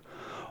episode.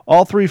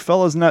 All 3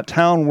 fellows in that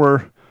town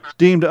were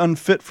deemed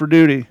unfit for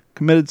duty,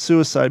 committed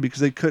suicide because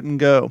they couldn't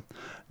go.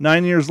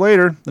 9 years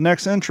later, the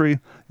next entry, the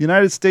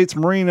United States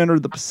Marine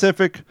entered the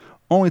Pacific,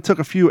 only took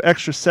a few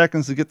extra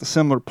seconds to get the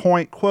similar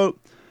point. Quote,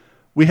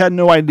 "We had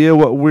no idea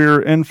what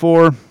we're in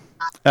for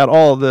at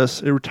all of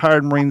this," a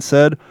retired Marine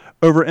said,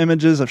 over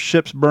images of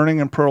ships burning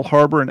in Pearl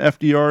Harbor and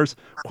FDR's,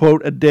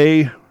 quote, "a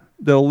day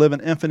that'll live in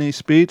infamy"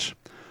 speech.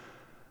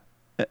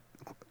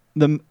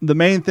 The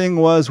main thing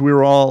was we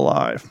were all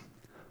alive.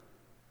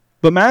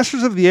 But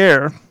Masters of the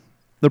Air,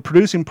 the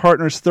producing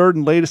partner's 3rd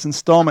and latest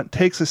installment,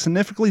 takes a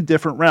significantly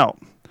different route.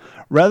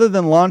 Rather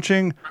than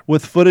launching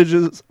with footage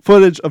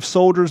of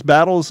soldiers,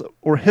 battles,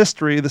 or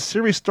history, the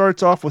series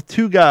starts off with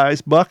 2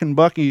 guys, Buck and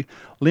Bucky,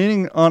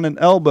 leaning on an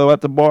elbow at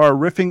the bar,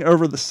 riffing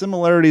over the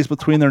similarities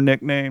between their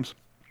nicknames.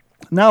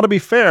 Now, to be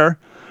fair,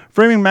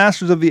 framing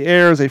Masters of the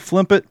Air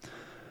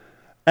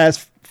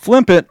as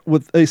flippant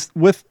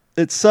with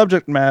its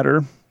subject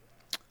matter,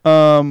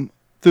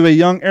 through a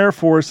young Air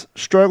Force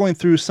struggling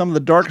through some of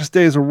the darkest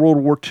days of World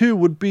War II,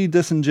 would be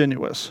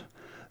disingenuous.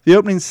 The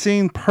opening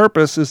scene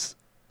purpose is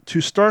to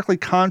starkly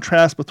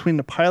contrast between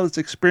the pilot's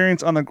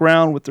experience on the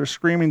ground with their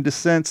screaming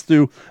descents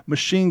through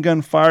machine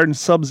gun fired and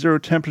sub-zero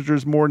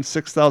temperatures more than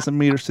 6,000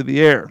 meters to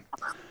the air.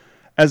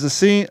 As a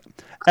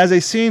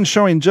scene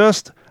showing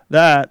just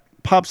that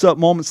pops up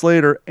moments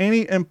later,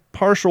 any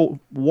impartial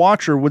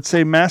watcher would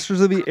say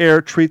Masters of the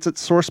Air treats its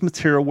source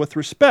material with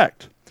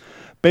respect.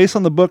 Based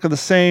on the book of the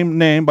same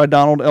name by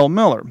Donald L.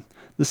 Miller,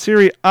 the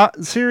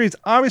series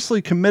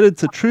obviously committed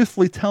to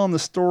truthfully telling the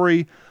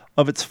story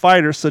of its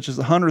fighters, such as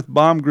the 100th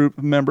Bomb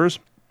Group members.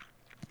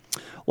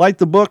 Like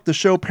the book, the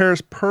show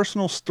pairs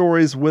personal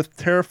stories with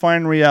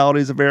terrifying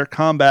realities of air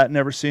combat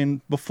never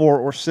seen before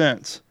or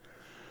since.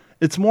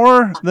 It's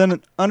more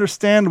than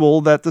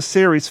understandable that the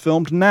series,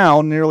 filmed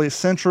now, nearly a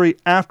century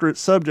after its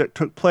subject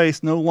took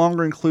place, no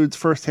longer includes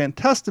first-hand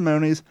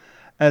testimonies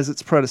as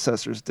its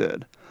predecessors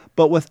did.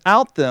 But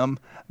without them,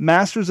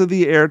 Masters of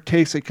the Air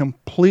takes a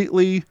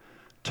completely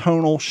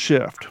tonal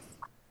shift.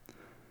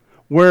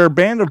 Where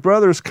Band of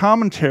Brothers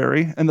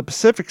commentary and the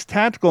Pacific's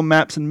tactical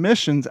maps and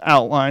missions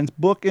outlines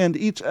bookend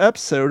each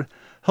episode,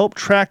 help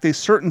track a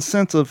certain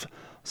sense of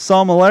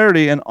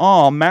similarity and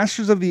awe,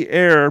 Masters of the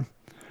Air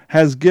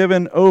has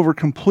given over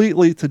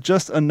completely to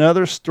just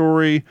another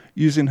story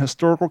using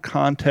historical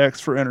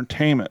context for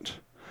entertainment.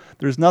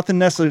 There's nothing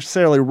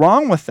necessarily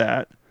wrong with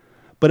that,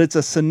 but it's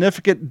a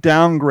significant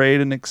downgrade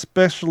and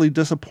especially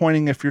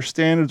disappointing if your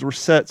standards were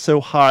set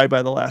so high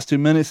by the last 2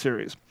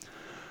 miniseries.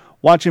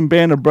 Watching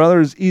Band of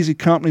Brothers Easy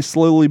Company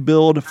slowly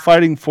build a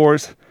fighting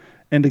force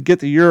and to get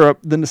to Europe,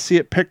 then to see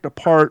it picked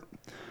apart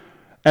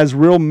as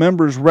real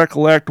members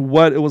recollect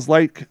what it was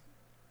like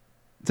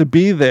to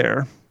be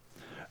there,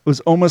 it was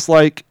almost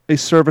like a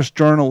service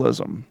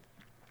journalism.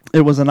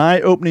 It was an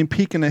eye-opening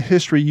peek into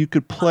history you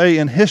could play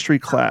in history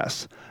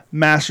class.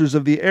 Masters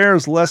of the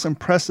Air's less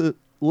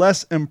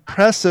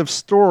impressive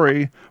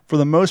story, for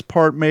the most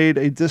part, made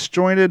a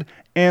disjointed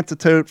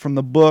antidote from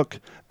the book,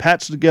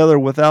 patched together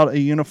without a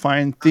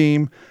unifying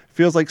theme.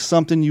 Feels like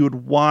something you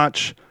would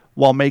watch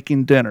while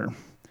making dinner.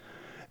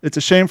 It's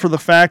a shame for the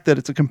fact that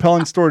it's a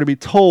compelling story to be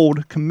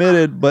told,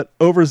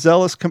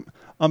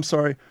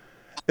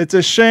 It's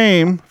a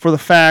shame for the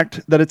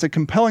fact that it's a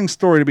compelling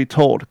story to be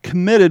told.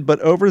 Committed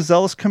but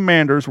overzealous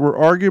commanders were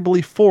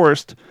arguably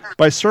forced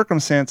by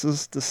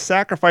circumstances to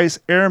sacrifice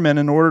airmen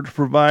in order to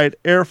provide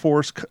Air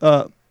Force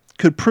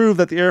could prove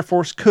that the Air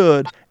Force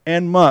could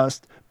and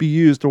must be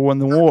used to win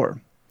the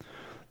war.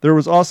 There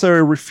was also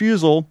a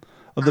refusal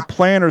of the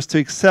planners to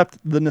accept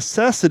the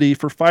necessity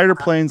for fighter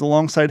planes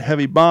alongside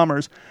heavy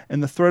bombers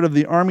and the threat of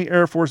the Army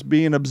Air Force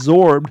being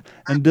absorbed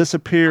and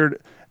disappeared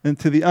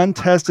into the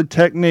untested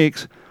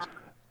techniques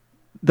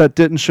that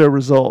didn't show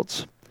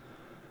results.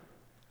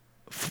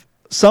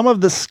 Some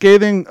of this is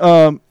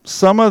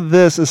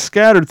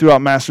scattered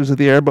throughout Masters of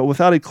the Air, but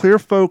without a clear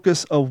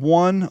focus of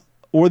one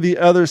or the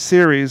other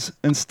series.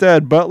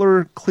 Instead,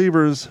 Butler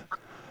Cleaver's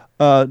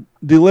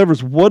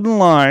delivers wooden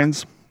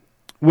lines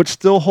which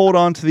still hold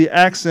on to the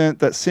accent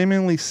that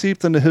seemingly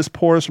seeped into his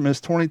pores from his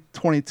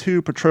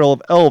 2022 portrayal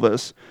of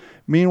Elvis.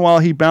 Meanwhile,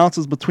 he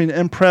bounces between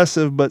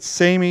impressive but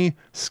samey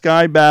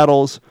sky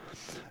battles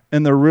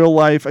and the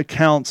real-life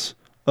accounts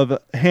of a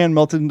hand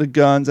melted into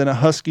guns and a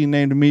husky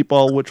named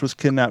Meatball, which was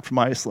kidnapped from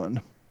Iceland.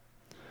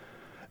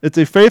 It's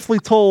a faithfully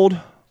told,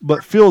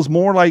 but feels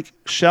more like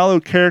shallow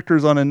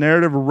characters on a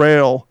narrative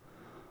rail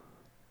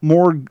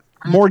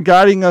more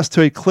guiding us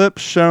to a clip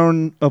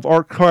shown of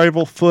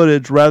archival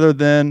footage rather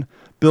than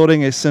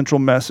building a central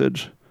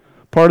message.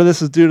 Part of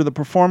this is due to the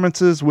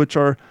performances, which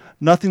are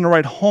nothing to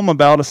write home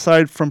about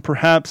aside from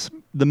perhaps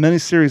the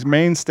miniseries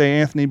mainstay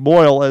Anthony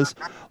Boyle as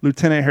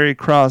Lieutenant Harry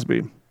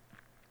Crosby.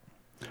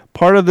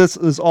 Part of this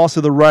is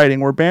also the writing,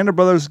 where Band of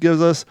Brothers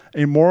gives us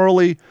a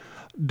morally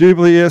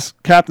dubious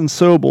Captain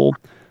Sobel.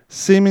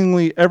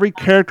 Seemingly every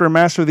character in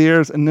Master of the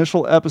Air's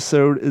initial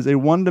episode is a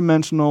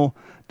one-dimensional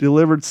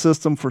delivered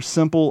system for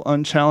simple,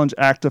 unchallenged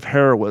act of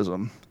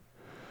heroism.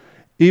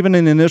 Even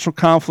in the initial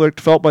conflict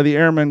felt by the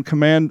airmen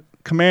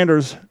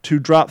commanders to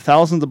drop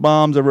thousands of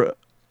bombs over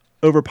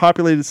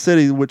overpopulated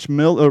cities, which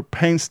Miller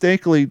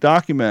painstakingly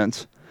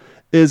documents,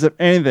 is, if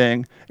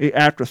anything, an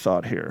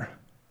afterthought here.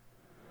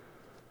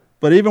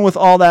 But even with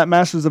all that,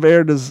 Masters of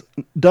Air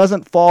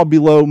doesn't fall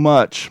below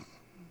much,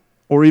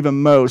 or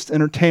even most,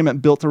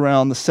 entertainment built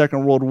around the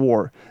Second World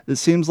War. It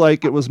seems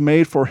like it was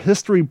made for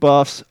history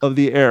buffs of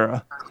the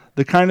era,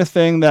 the kind of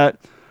thing that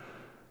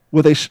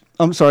those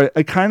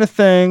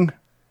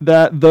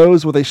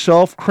with a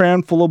shelf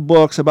crammed full of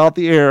books about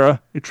the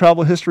era, a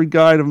travel history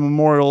guide of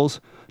memorials,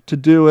 to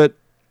do it,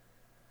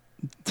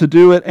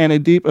 and a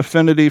deep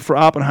affinity for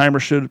Oppenheimer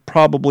should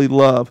probably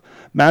love.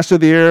 Master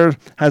of the Air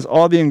has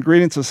all the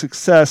ingredients of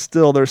success.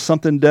 Still, there's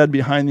something dead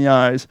behind the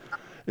eyes.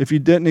 If you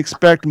didn't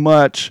expect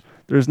much,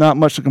 there's not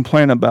much to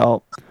complain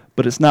about,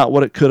 but it's not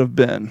what it could have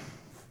been.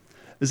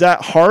 Is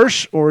that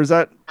harsh, or does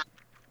that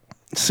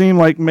seem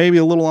like maybe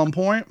a little on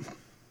point?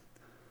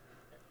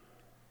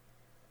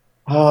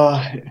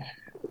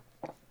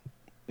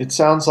 It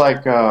sounds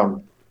like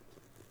you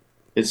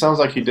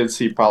did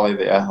see probably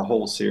the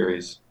whole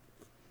series.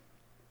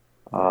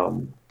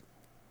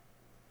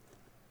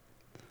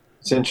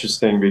 It's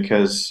interesting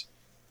because,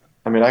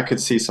 I mean, I could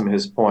see some of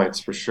his points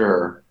for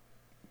sure,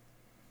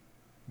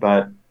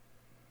 but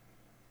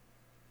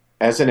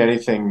as in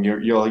anything,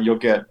 you'll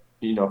get,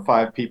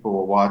 5 people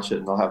will watch it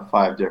and they'll have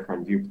 5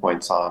 different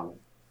viewpoints on,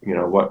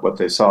 what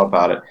they saw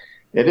about it.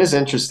 It is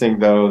interesting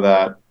though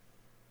that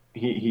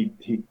he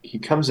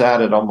comes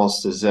at it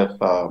almost as if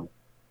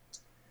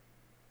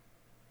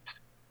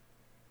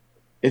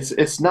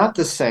it's not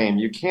the same.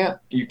 You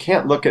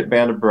can't look at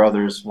Band of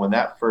Brothers when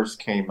that first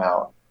came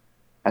out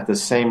at the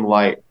same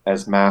light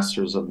as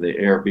Masters of the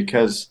Air,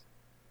 because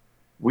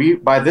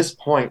by this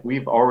point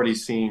we've already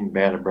seen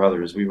Band of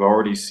Brothers, we've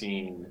already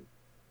seen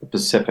the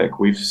Pacific,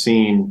 we've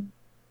seen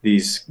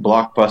these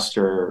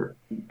blockbuster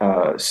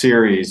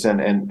series,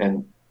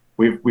 and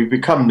we've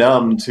become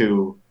numb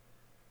to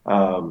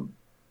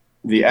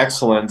the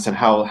excellence and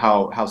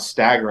how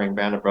staggering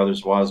Band of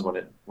Brothers was when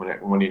it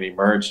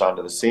emerged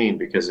onto the scene,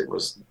 because it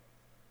was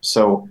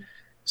so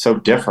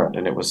different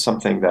and it was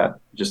something that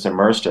just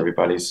immersed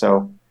everybody.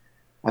 So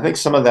I think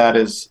some of that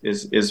is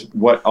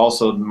what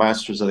also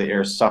Masters of the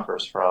Air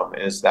suffers from,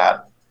 is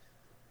that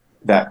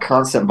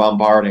constant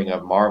bombarding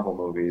of Marvel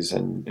movies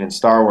and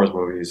Star Wars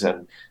movies,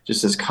 and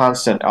just this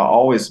constant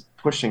always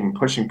pushing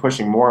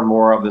more and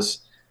more of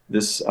this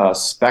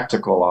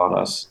spectacle on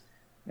us.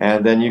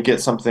 And then you get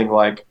something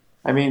like,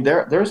 I mean,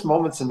 there's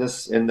moments in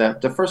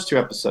the first 2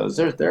 episodes.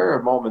 There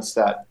are moments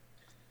that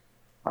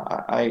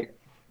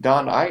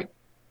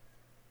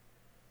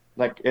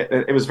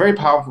it was very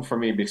powerful for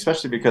me,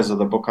 especially because of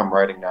the book I'm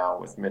writing now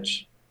with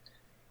Mitch.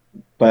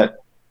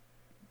 But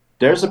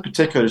there's a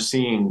particular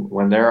scene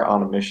when they're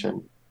on a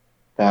mission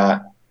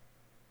that,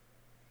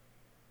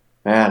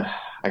 man,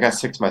 I got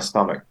sick to my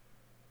stomach,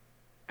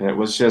 and it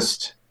was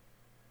just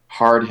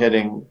hard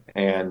hitting,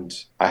 and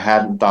I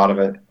hadn't thought of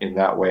it in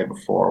that way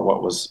before.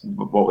 What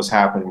was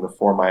happening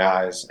before my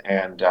eyes,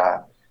 and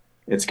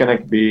it's gonna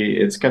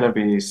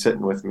be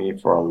sitting with me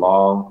for a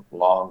long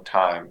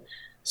time.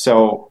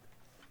 So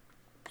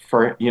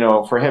for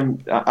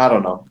him, I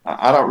don't know.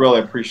 I don't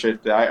really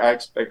appreciate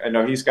that. I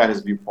know he's got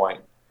his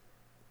viewpoint.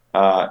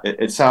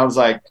 It sounds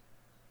like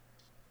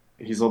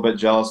he's a little bit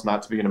jealous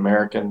not to be an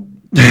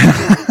American.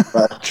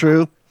 But,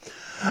 true.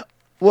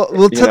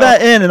 Well, to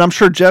that end, and I'm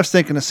sure Jeff's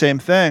thinking the same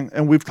thing,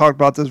 and we've talked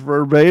about this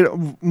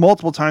verbatim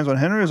multiple times when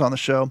Henry was on the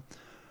show.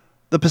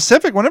 The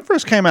Pacific, when it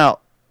first came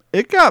out,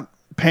 it got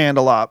panned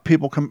a lot.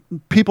 People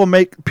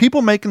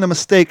making the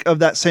mistake of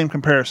that same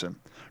comparison,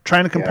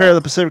 trying to compare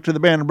the Pacific to the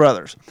Band of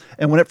Brothers.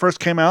 And when it first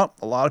came out,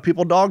 a lot of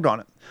people dogged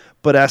on it.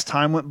 But as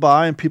time went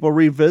by and people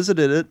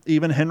revisited it,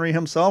 even Henry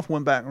himself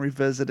went back and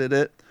revisited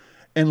it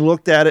and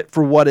looked at it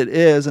for what it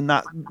is and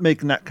not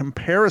making that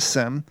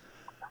comparison.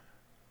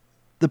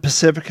 The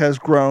Pacific has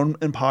grown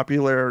in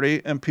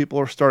popularity, and people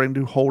are starting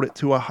to hold it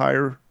to a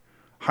higher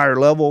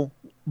level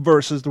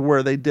versus to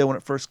where they did when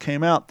it first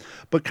came out.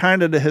 But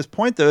kind of to his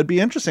point, though, it'd be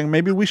interesting.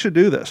 Maybe we should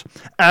do this.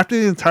 After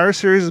the entire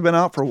series has been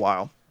out for a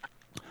while,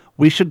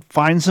 we should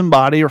find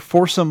somebody or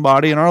force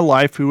somebody in our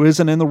life who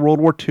isn't in the World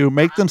War II,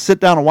 make them sit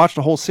down and watch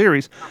the whole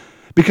series.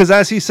 Because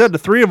as he said, the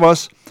 3 of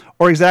us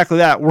are exactly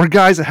that. We're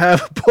guys that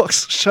have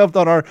books shoved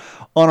on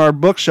our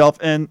bookshelf,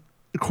 and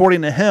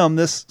according to him,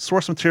 this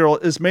source material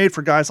is made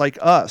for guys like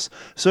us.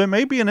 So it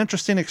may be an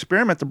interesting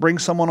experiment to bring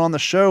someone on the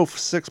show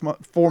for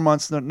 4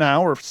 months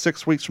now, or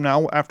 6 weeks from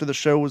now, after the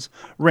show was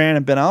ran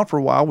and been out for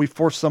a while. We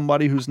force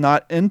somebody who's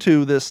not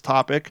into this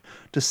topic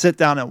to sit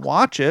down and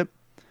watch it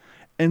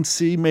and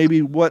see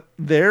maybe what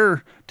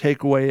their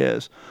takeaway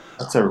is.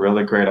 That's a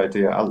really great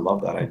idea. I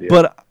love that idea.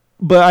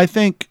 But I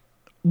think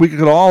we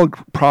could all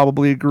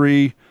probably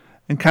agree,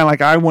 and kind of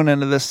like I went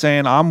into this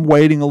saying, I'm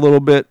waiting a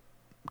little bit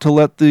to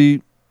let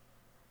the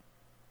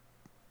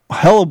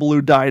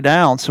hullabaloo die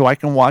down so I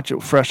can watch it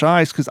with fresh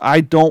eyes, because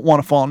I don't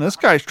want to fall in this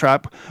guy's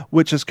trap,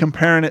 which is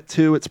comparing it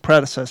to its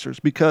predecessors.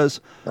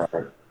 Because,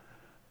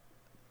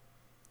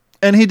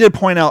 and he did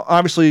point out,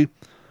 obviously,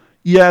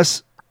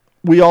 yes,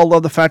 we all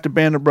love the fact that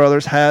Band of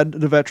Brothers had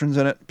the veterans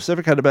in it,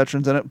 Pacific had the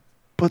veterans in it,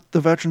 but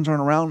the veterans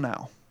aren't around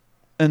now,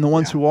 and the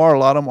ones who are, a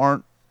lot of them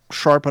aren't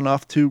sharp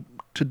enough to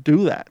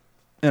do that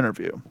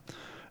interview,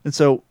 and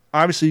so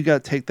obviously you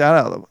got to take that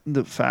out of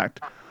the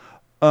fact.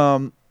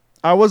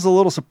 I was a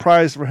little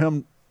surprised for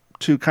him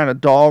to kind of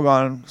dog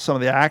on some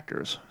of the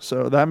actors.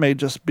 So that may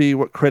just be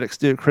what critics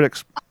do.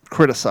 Critics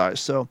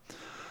criticize. So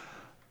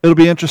it'll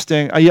be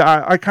interesting.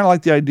 I kind of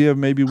like the idea of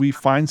maybe we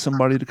find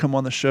somebody to come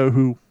on the show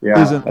who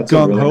isn't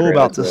gung-ho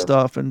about this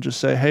stuff, and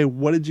just say, hey,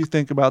 what did you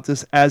think about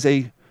this as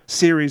a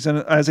series and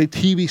as a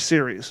TV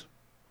series?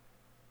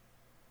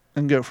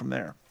 And go from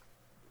there.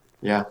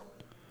 Yeah.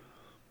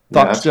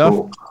 Thoughts, Jeff?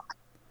 Cool.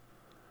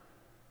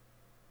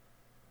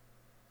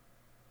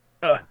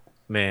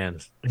 Man,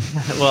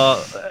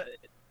 well,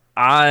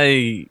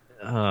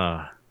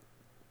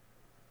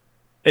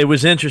 it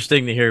was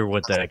interesting to hear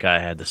what that guy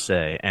had to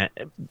say,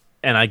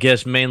 and I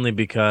guess mainly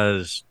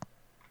because,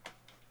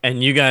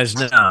 and you guys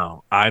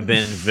know, I've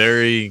been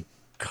very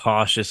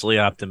cautiously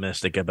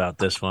optimistic about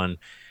this one,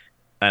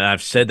 and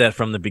I've said that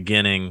from the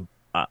beginning.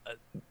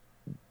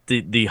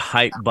 The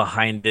hype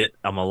behind it,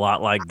 I'm a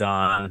lot like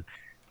Don.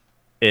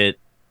 It's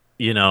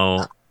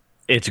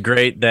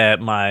great that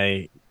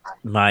my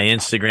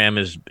Instagram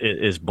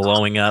is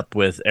blowing up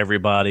with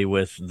everybody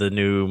with the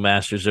new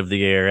Masters of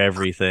the Air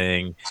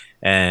everything,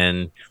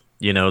 and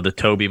the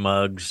Toby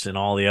mugs and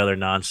all the other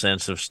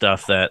nonsense of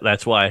stuff.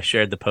 That's why I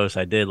shared the post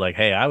I did, like,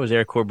 hey, I was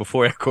Air Corps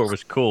before Air Corps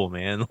was cool,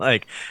 man.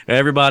 Like,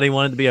 everybody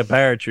wanted to be a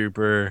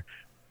paratrooper.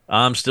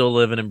 I'm still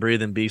living and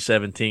breathing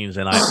B-17s,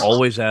 and I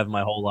always have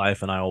my whole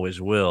life, and I always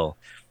will.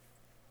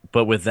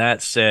 But with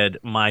that said,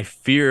 my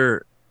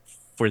fear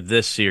for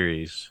this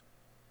series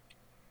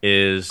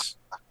is,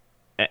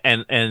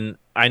 and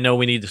I know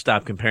we need to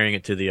stop comparing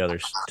it to the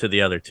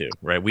other two,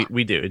 right?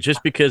 We do.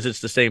 Just because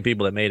it's the same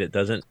people that made it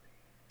doesn't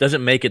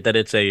make it that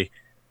it's a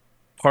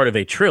part of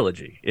a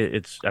trilogy.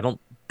 I don't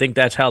think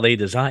that's how they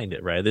designed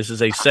it, right? This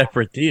is a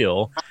separate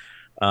deal.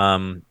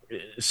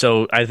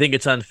 So I think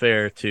it's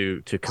unfair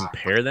to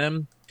compare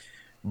them,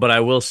 but I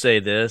will say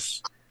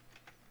this: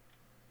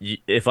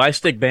 if I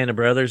stick Band of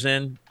Brothers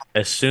in,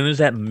 as soon as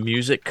that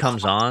music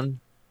comes on,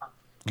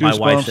 my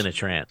wife's in a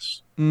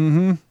trance.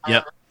 Mm-hmm.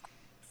 Yep.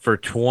 For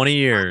 20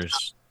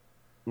 years,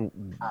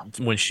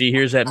 when she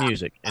hears that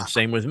music, and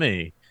same with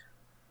me,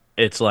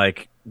 it's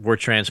like we're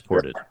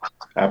transported.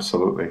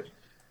 Absolutely.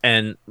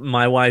 And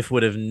my wife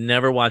would have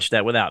never watched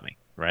that without me,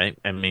 right?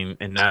 I mean,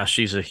 and now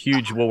she's a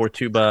huge World War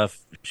II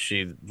buff.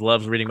 She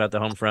loves reading about the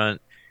home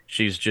front.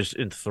 She's just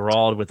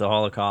enthralled with the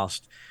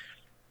Holocaust.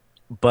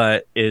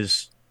 But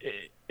is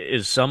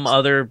some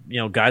other,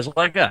 guys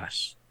like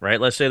us,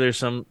 right? Let's say there's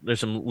some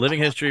living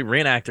history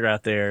reenactor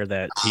out there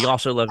that he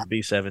also loves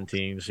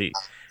B-17s.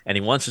 And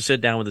he wants to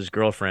sit down with his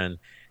girlfriend.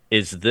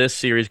 Is this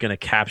series going to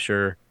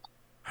capture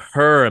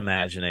her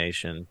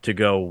imagination to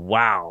go,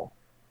 wow,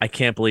 I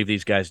can't believe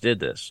these guys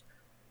did this?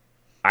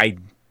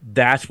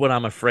 That's what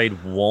I'm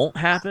afraid won't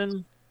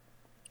happen,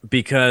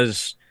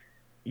 because,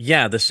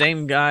 the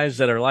same guys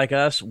that are like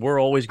us,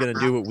 we're always going to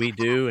do what we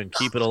do and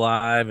keep it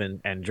alive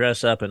and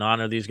dress up and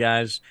honor these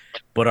guys.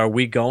 But are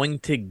we going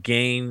to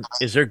gain?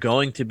 Is there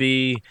going to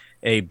be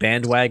a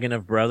bandwagon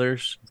of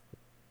brothers?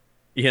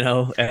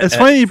 It's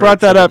funny you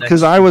brought that up,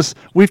 because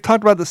we've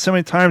talked about this so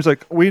many times.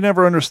 Like, we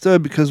never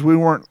understood, because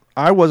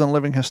I wasn't a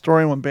living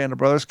historian when Band of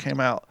Brothers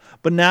came out,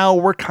 but now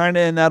we're kind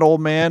of in that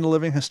old man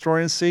living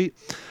historian seat.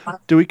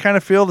 Do we kind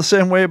of feel the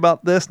same way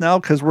about this now,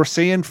 because we're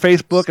seeing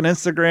Facebook and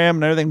Instagram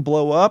and everything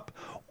blow up?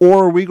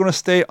 Or are we going to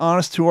stay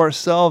honest to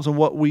ourselves and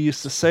what we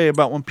used to say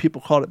about when people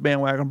called it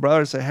Bandwagon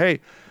Brothers? Say, hey,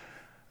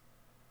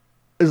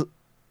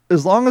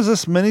 as long as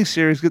this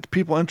miniseries gets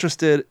people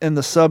interested in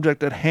the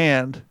subject at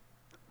hand,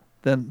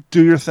 then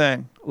do your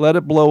thing. Let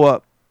it blow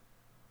up.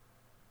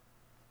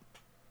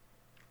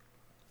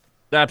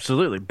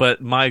 Absolutely.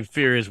 But my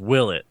fear is,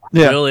 will it?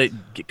 Yeah. Will it?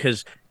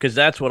 Because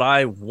that's what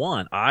I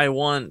want. I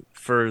want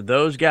for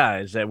those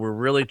guys that were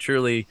really,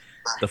 truly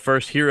the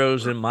first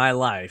heroes in my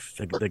life,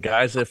 the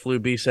guys that flew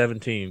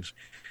B-17s,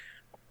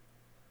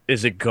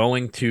 is it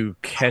going to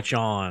catch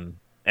on?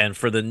 And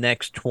for the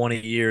next 20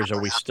 years,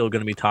 are we still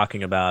going to be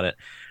talking about it?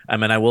 I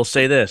mean, I will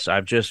say this.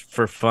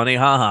 For funny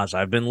ha-has,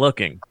 I've been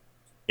looking.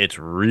 it's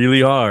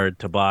really hard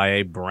to buy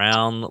a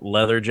brown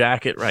leather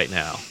jacket right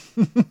now.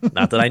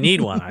 Not that I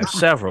need one. I have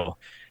several.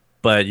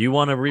 But you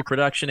want a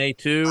reproduction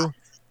A2?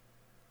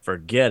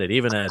 Forget it.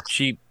 Even a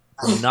cheap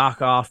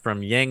knockoff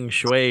from Yang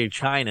Shui,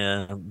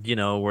 China,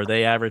 where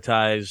they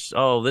advertise,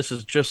 oh, this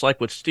is just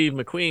like what Steve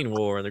McQueen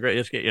wore and the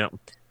great,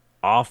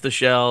 off the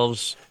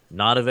shelves,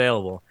 not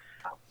available.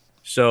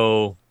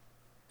 So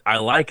I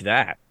like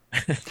that,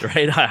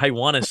 right? I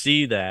want to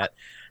see that.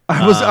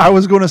 I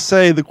was going to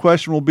say the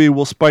question will be,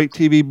 will Spike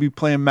TV be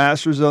playing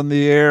Masters on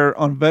the Air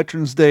on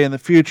Veterans Day in the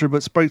future?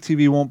 But Spike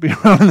TV won't be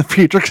around in the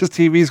future because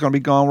TV is going to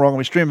be gone. We're all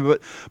going to be streaming.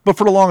 But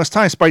for the longest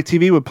time, Spike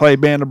TV would play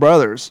Band of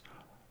Brothers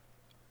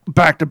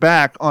back to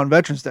back on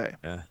Veterans Day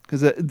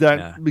because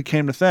that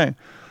became the thing.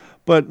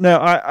 But no,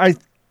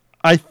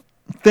 I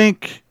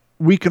think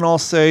we can all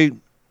say,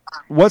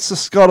 what's the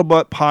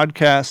Scuttlebutt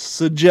podcast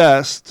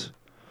suggest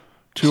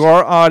to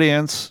our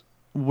audience?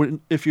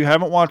 If you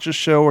haven't watched a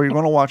show or you're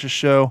going to watch a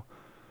show,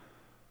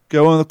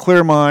 go in with a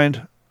clear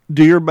mind,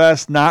 do your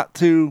best not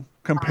to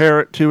compare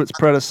it to its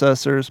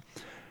predecessors,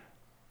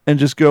 and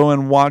just go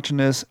in watching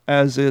this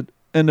as an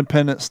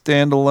independent,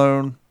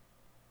 standalone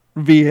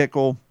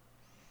vehicle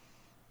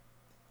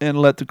and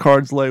let the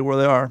cards lay where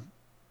they are.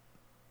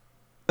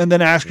 And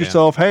then ask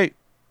yourself, hey,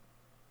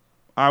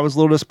 I was a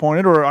little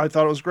disappointed, or I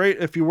thought it was great.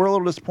 If you were a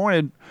little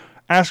disappointed,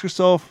 ask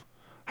yourself,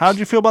 how did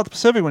you feel about the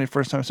Pacific when you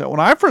first time saw it? When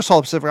I first saw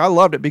the Pacific, I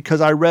loved it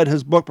because I read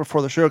his book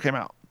before the show came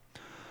out.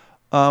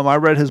 I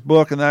read his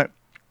book, and that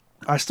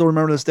I still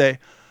remember this day.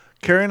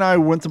 Carrie and I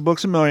went to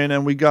Books A Million,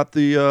 and we got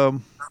the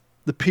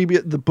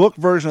book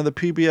version of the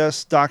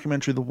PBS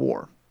documentary, The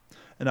War.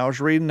 And I was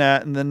reading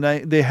that, and then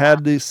they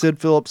had the Sid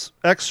Phillips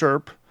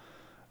excerpt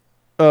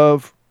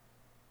of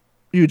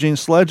Eugene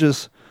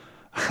Sledge's.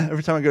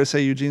 Every time I go to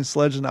say Eugene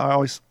Sledge, now I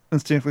always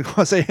instinctively want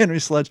to say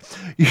Henry Sledge.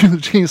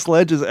 Eugene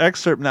Sledge's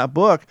excerpt in that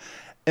book.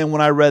 And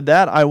when I read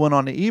that, I went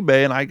on to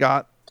eBay and I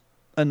got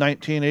a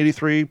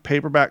 1983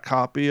 paperback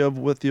copy of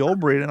With the Old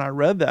Breed, and I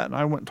read that, and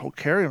I went and told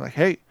Carrie, I'm like,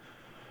 hey,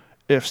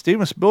 if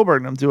Steven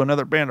Spielberg and them do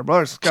another Band of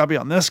Brothers, it's got to be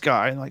on this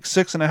guy. And like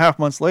 6.5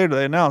 months later,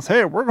 they announced,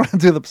 hey, we're going to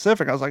do the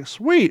Pacific. I was like,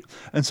 sweet.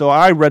 And so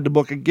I read the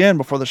book again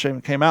before the show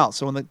came out.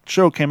 So when the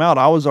show came out,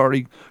 I was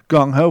already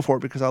gung-ho for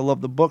it because I love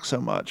the book so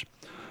much.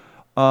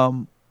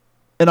 And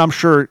I'm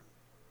sure,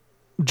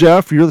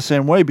 Jeff, you're the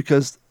same way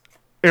because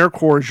Air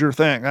Corps is your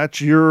thing.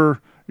 That's your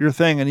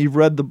thing, and you've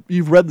read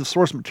the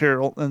source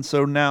material, and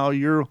so now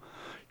you're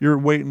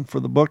waiting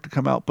for the book to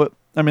come out. But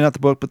I mean, not the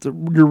book, but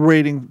you're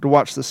waiting to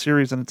watch the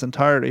series in its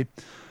entirety.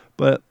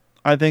 But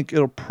I think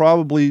it'll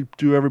probably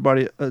do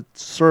everybody a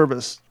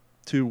service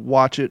to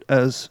watch it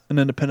as an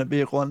independent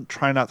vehicle and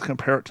try not to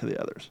compare it to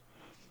the others.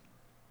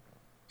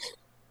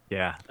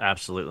 Yeah,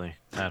 absolutely,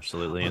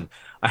 and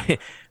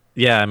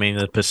I mean,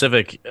 the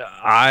Pacific,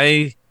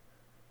 I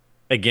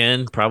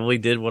again probably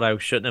did what I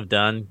shouldn't have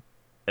done.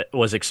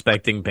 Was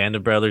expecting Band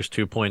of Brothers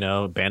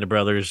 2.0, Band of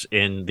Brothers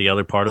in the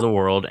other part of the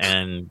world,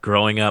 and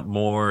growing up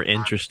more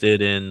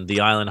interested in the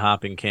island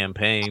hopping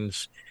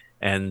campaigns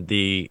and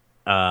the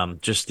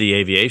just the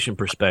aviation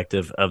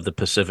perspective of the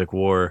Pacific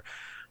War.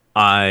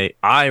 I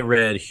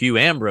read Hugh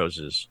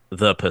Ambrose's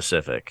The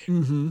Pacific.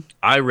 Mm-hmm.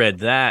 I read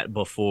that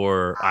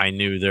before I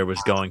knew there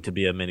was going to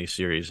be a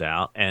miniseries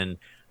out, and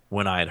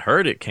when I had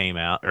heard it came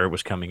out or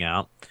was coming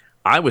out,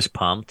 I was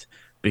pumped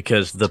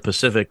because The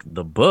Pacific,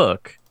 the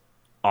book,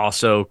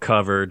 also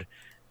covered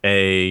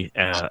an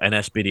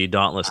SBD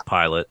Dauntless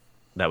pilot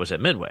that was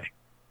at Midway.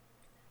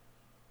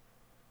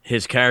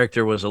 His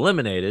character was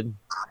eliminated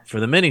for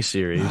the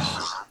miniseries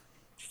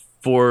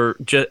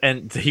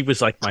and he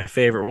was like my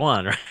favorite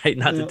one, right?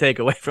 Not to take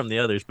away from the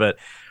others, but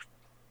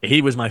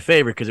he was my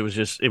favorite because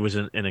it was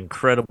an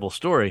incredible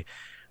story,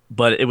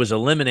 but it was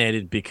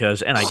eliminated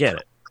because, and I get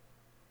it,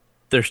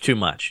 there's too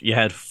much. You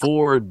had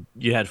four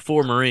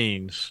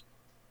Marines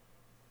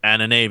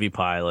and a Navy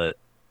pilot.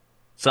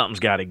 Something's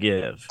got to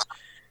give.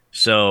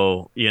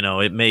 So,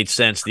 it made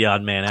sense the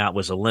odd man out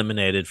was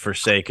eliminated for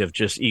sake of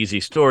just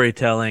easy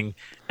storytelling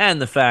and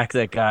the fact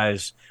that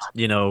guys,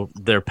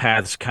 their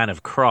paths kind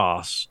of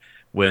cross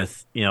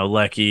with,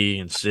 Lecky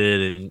and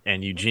Sid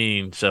and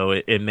Eugene. So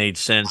it made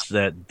sense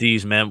that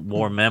these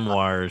war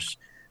memoirs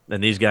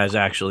and these guys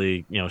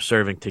actually,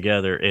 serving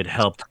together, it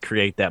helped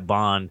create that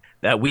bond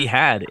that we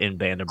had in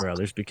Band of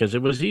Brothers because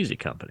it was Easy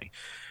Company.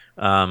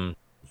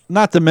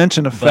 Not to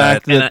mention the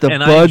fact that the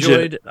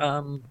budget.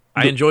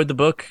 I enjoyed the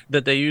book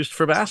that they used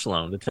for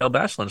Barcelona to tell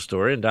Barcelona's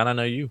story, and Don, I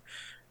know you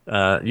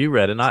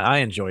read it, and I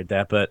enjoyed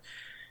that. But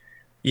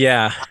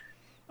yeah,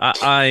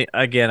 I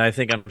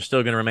think I'm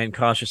still going to remain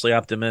cautiously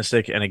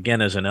optimistic. And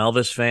again, as an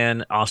Elvis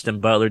fan, Austin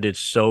Butler did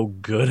so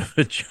good of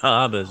a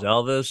job as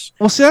Elvis.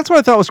 Well, see, that's what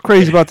I thought was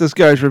crazy about this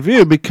guy's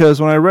review, because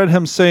when I read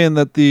him saying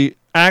that the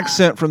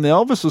accent from the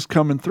Elvis was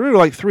coming through,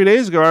 like 3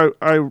 days ago,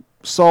 I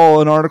saw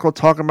an article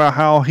talking about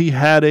how he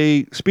had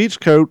a speech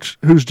coach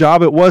whose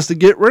job it was to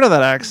get rid of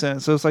that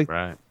accent. So it's like,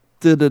 right.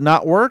 Did it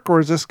not work,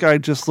 or is this guy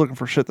just looking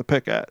for shit to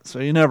pick at? So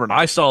you never know.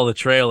 I saw the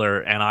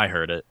trailer and I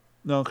heard it.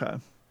 Okay.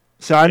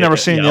 So I never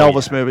seen the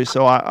Elvis movie,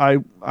 so I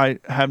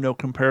have no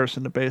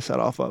comparison to base that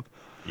off of.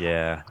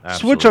 Yeah,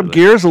 Switch up absolutely.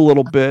 gears a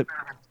little bit.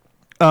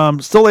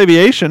 Still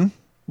aviation,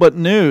 but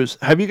news.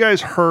 Have you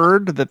guys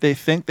heard that they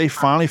think they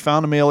finally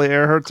found Amelia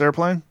Earhart's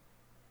airplane?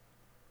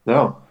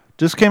 No.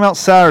 Just came out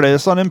Saturday.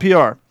 It's on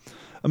NPR.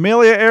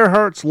 Amelia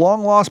Earhart's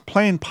long-lost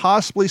plane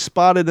possibly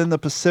spotted in the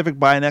Pacific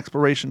by an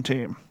exploration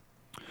team.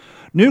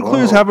 New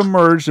clues have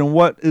emerged in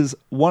what is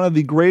one of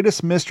the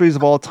greatest mysteries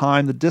of all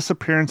time, the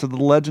disappearance of the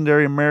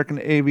legendary American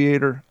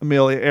aviator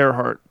Amelia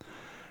Earhart.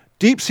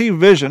 Deep Sea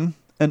Vision,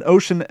 an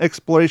ocean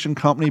exploration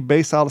company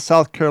based out of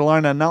South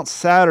Carolina, announced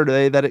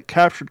Saturday that it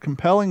captured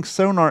compelling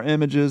sonar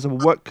images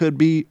of what could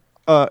be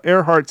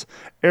Earhart's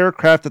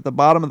aircraft at the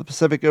bottom of the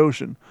Pacific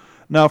Ocean.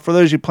 Now, for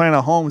those of you playing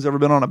at home who's ever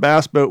been on a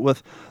bass boat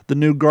with the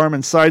new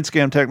Garmin side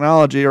scan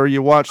technology, or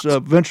you watch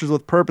Ventures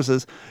with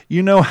Purposes,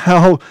 you know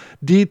how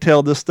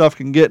detailed this stuff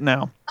can get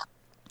now.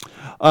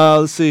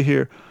 Let's see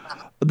here.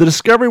 The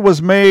discovery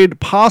was made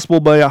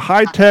possible by a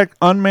high-tech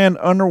unmanned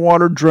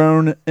underwater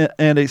drone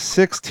and a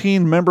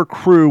 16-member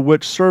crew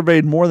which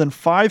surveyed more than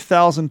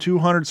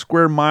 5,200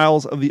 square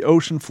miles of the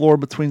ocean floor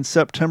between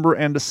September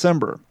and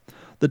December.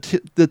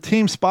 The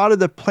team spotted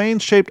the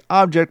plane-shaped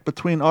object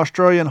between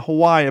Australia and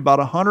Hawaii, about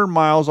 100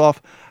 miles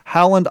off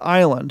Howland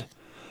Island,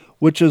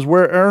 which is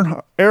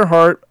where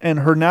Earhart and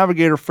her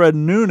navigator Fred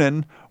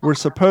Noonan were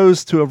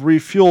supposed to have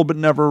refueled but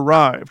never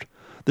arrived.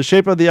 The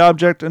shape of the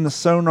object and the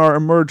sonar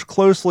emerged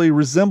closely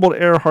resembled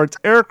Earhart's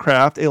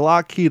aircraft, a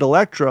Lockheed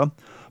Electra,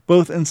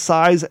 both in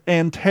size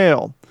and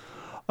tail.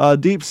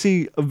 Deep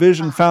Sea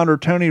Vision founder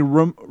Tony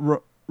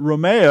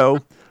Romeo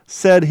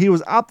said he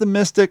was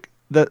optimistic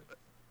that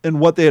in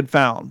what they had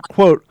found.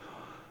 Quote,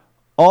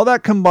 all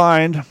that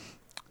combined,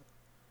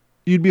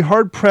 you'd be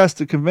hard-pressed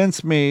to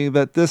convince me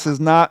that this is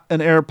not an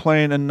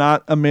airplane and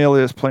not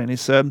Amelia's plane, he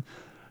said.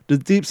 The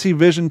Deep Sea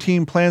Vision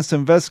team plans to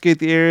investigate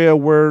the area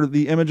where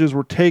the images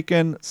were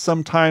taken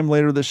sometime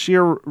later this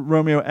year,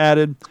 Romeo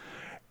added.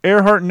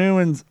 Earhart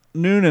Noonan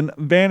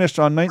vanished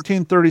on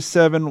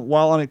 1937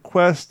 while on a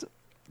quest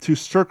to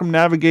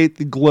circumnavigate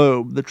the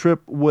globe. The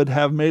trip would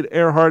have made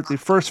Earhart the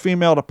first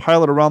female to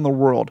pilot around the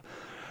world.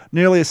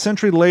 Nearly a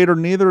century later,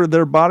 neither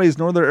their bodies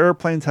nor their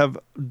airplanes have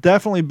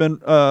definitively been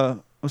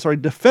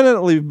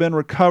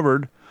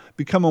recovered,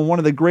 becoming one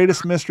of the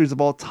greatest mysteries of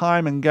all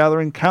time and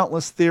gathering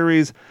countless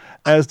theories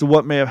as to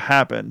what may have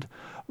happened.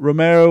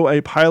 Romero,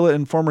 a pilot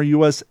and former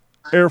U.S.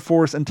 Air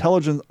Force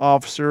intelligence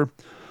officer,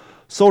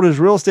 sold his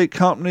real estate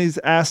company's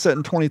asset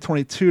in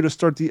 2022 to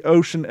start the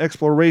ocean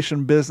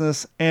exploration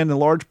business and in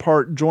large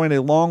part joined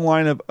a long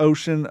line of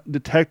ocean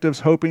detectives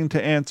hoping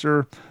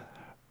to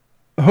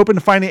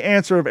find the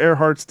answer of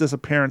Earhart's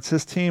disappearance.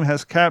 His team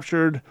has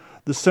captured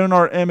the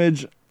sonar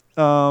image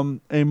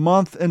a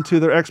month into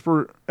their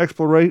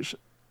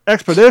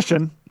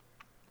expedition,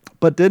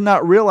 but did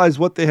not realize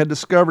what they had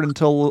discovered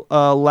until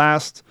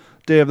last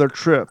day of their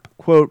trip.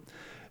 Quote,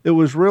 it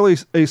was really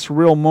a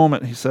surreal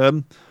moment, he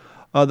said.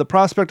 The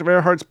prospect of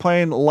Earhart's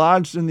plane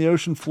lodged in the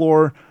ocean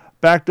floor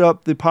backed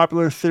up the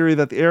popular theory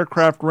that the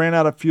aircraft ran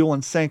out of fuel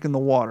and sank in the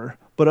water.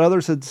 But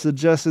others had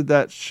suggested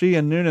that she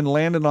and Noonan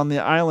landed on the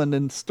island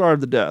and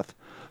starved to death.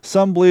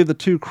 Some believe the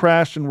two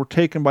crashed and were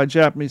taken by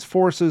Japanese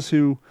forces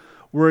who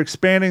were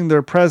expanding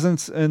their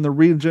presence in the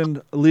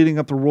region leading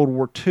up to World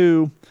War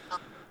II.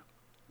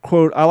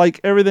 Quote, I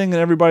like everything that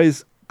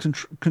everybody's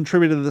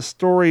contributed to the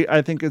story.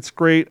 I think it's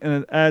great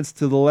and it adds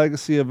to the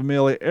legacy of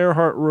Amelia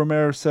Earhart,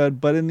 Romero said,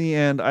 but in the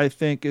end, I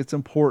think it's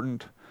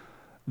important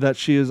that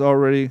she is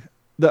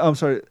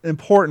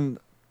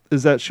important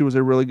is that she was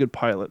a really good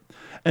pilot.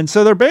 And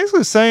so they're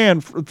basically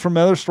saying from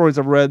other stories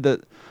I've read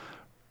that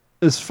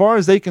as far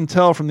as they can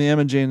tell from the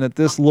imaging that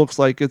this looks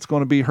like it's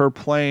going to be her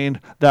plane,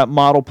 that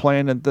model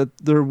plane, and that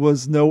there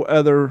was no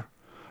other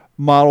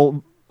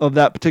model of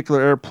that particular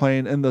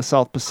airplane in the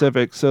South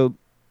Pacific. So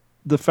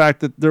the fact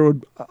that there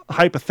would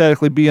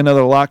hypothetically be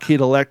another Lockheed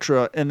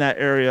Electra in that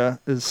area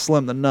is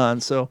slim to none.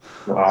 So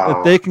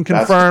if they can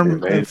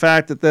confirm, in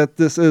fact, that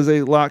this is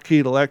a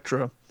Lockheed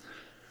Electra,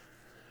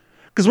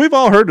 because we've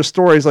all heard the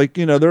stories, like,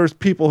 there's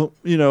people,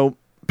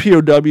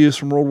 POWs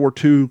from World War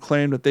II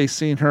claim that they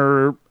seen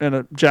her in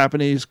a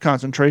Japanese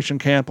concentration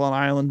camp on an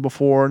island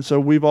before. And so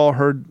we've all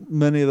heard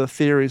many of the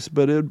theories,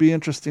 but it would be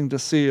interesting to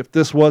see if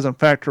this was in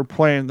fact her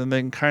plane, then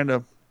they can kind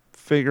of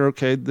figure,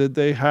 okay, did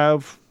they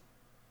have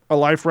a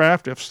life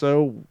raft? If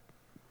so,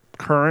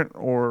 current,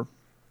 or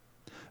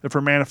if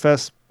her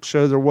manifest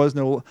shows there was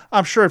no,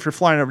 I'm sure if you're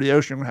flying over the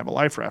ocean, you're going to have a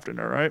life raft in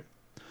there, right?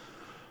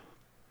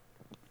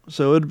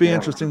 So it'd be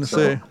interesting to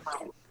see.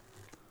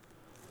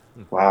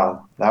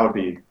 Wow, that'd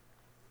be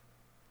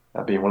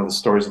one of the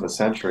stories of the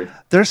century.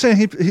 They're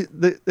saying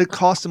it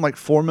cost him like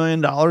 $4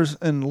 million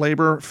in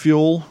labor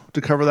fuel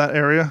to cover that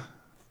area.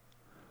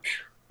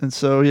 And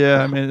so,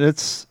 yeah, I mean,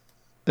 it's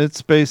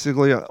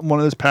basically one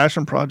of those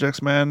passion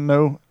projects, man.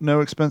 No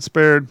expense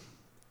spared.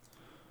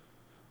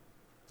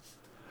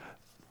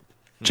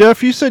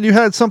 Jeff, you said you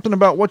had something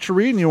about what you're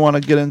reading you want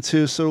to get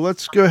into, so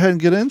let's go ahead and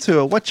get into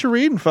it. What you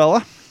reading,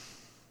 fella?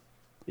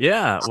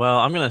 Yeah, well,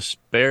 I'm going to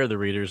spare the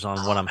readers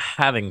on what I'm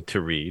having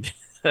to read.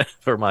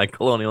 for my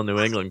colonial New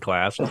England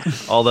class.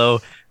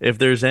 Although, if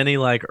there's any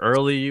like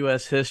early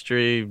U.S.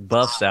 history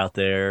buffs out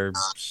there,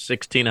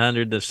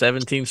 1600 to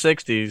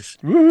 1760s,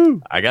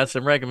 Woohoo! I got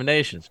some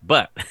recommendations.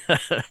 But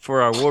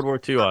for our World War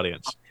II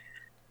audience,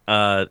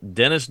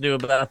 Dennis knew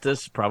about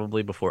this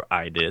probably before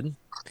I did,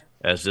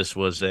 as this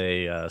was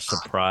a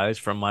surprise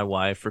from my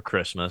wife for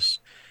Christmas.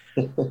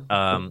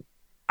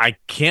 I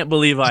can't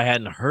believe I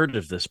hadn't heard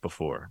of this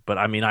before, but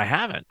I mean, I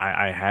haven't.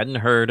 I hadn't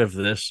heard of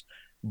this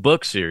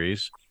book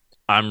series.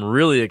 I'm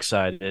really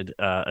excited,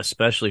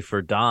 especially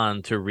for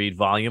Don to read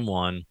volume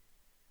 1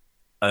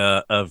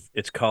 of.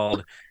 It's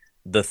called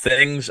 "The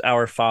Things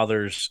Our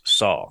Fathers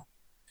Saw."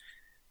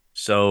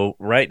 So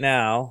right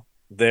now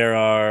there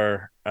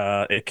are.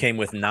 It came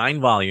with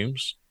 9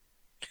 volumes,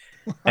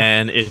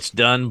 and it's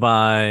done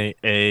by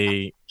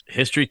a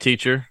history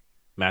teacher,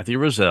 Matthew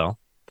Roselle.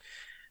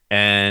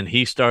 And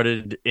he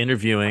started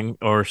interviewing,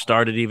 or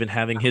started even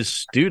having his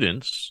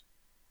students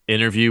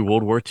interview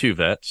World War II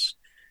vets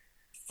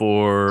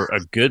for a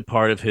good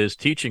part of his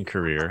teaching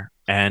career.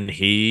 And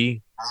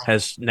he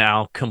has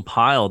now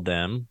compiled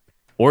them,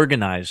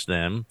 organized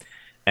them,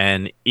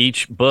 and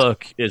each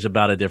book is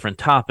about a different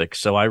topic.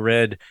 So I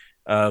read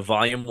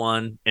volume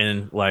 1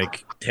 in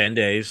like 10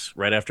 days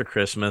right after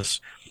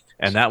Christmas,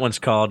 and that one's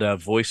called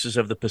Voices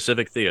of the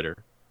Pacific Theater.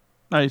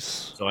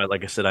 Nice. So,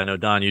 like I said, I know,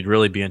 Don, you'd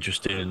really be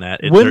interested in that.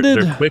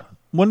 They're quick.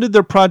 When did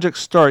their project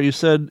start? You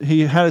said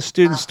he had his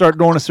students start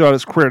doing this throughout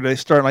his career. Did they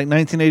start in like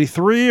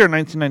 1983 or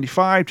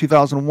 1995,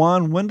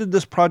 2001? When did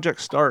this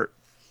project start?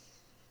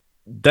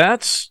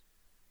 That's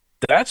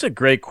a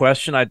great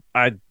question.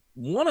 I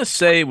want to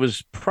say it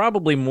was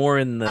probably more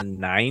in the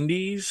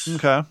 90s.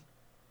 Okay.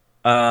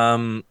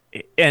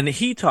 And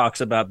he talks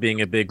about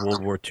being a big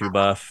World War II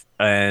buff,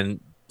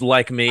 and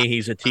like me,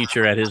 he's a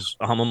teacher at his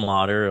alma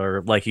mater,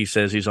 or like he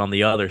says, he's on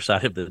the other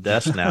side of the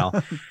desk now.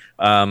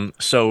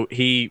 So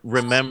he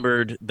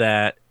remembered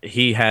that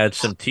he had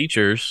some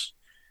teachers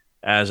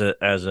as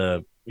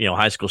a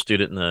high school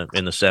student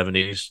in the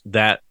 70s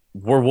that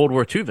were World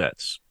War II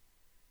vets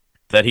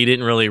that he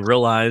didn't really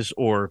realize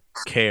or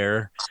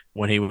care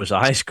when he was a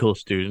high school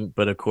student.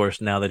 But of course,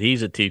 now that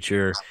he's a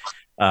teacher,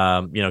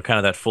 kind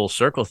of that full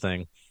circle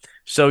thing.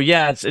 So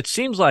yeah, it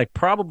seems like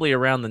probably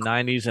around the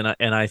 90s,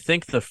 and I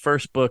think the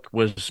first book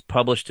was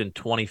published in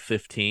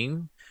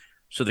 2015.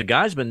 So the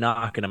guy's been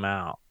knocking them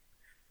out.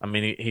 I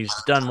mean, he's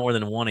done more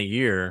than one a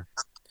year.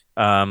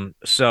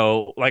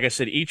 So like I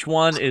said, each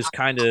one is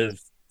kind of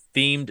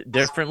themed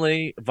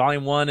differently.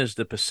 Volume 1 is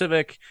the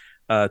Pacific,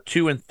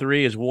 2 and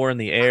 3 is War in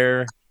the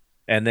Air,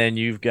 and then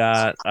you've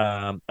got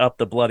Up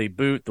the Bloody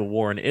Boot, the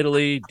War in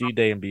Italy,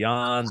 D-Day and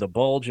Beyond, the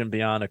Bulge and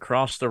Beyond,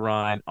 Across the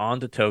Rhine, On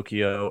to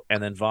Tokyo,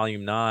 and then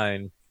Volume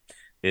 9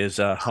 is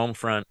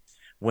Homefront,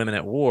 Women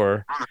at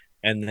War.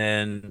 And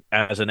then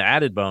as an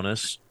added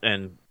bonus,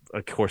 and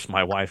of course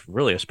my wife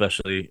really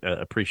especially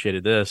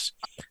appreciated this,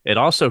 it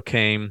also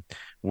came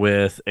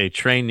with A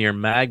Train Near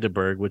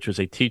Magdeburg, which was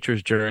a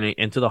teacher's journey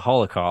into the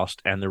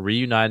Holocaust and the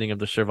reuniting of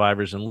the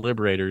survivors and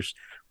liberators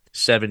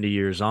 70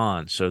 years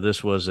on. So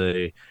this was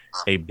a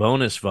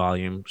bonus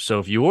volume. So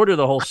if you order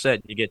the whole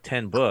set, you get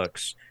 10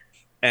 books.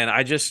 And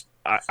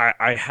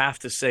I have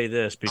to say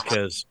this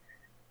because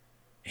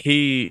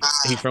he's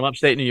from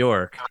upstate New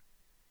York,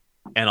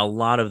 and a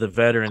lot of the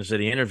veterans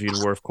that he interviewed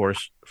were, of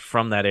course,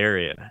 from that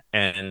area.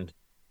 And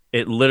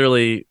it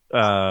literally,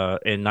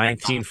 in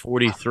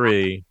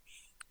 1943,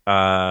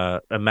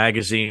 a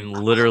magazine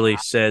literally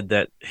said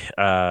that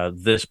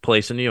this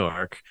place in New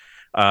York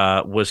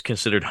was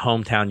considered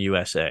hometown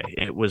USA.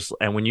 It was,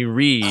 and when you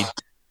read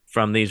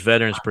from these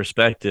veterans'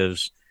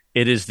 perspectives,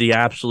 it is the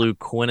absolute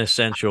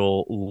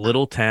quintessential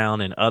little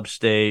town in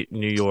upstate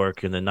New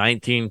York in the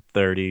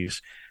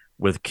 1930s,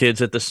 with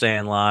kids at the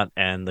Sandlot,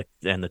 and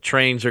the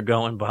trains are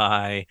going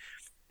by,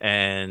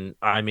 and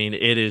I mean,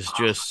 it is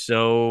just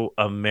so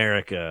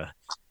America,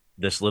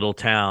 this little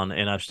town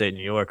in upstate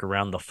New York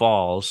around the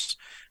falls.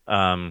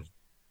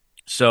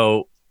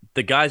 So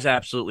the guy's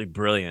absolutely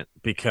brilliant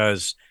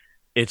because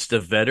it's the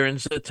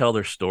veterans that tell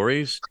their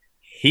stories.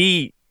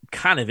 He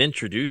kind of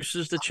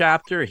introduces the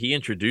chapter. He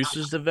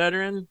introduces the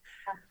veteran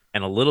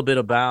and a little bit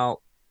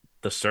about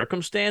the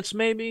circumstance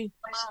maybe.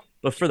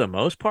 But for the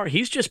most part,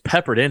 he's just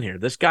peppered in here.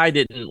 This guy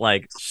didn't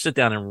like sit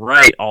down and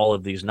write all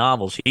of these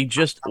novels. He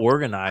just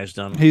organized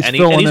them. He's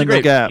filling in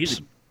the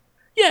gaps.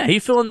 He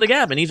filled in the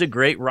gap, and he's a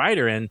great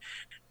writer. And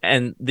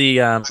the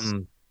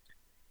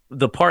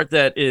part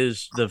that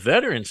is the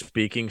veteran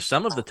speaking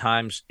some of the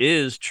times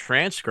is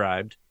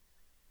transcribed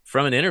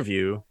from an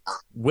interview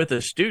with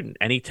a student,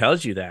 and he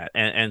tells you that.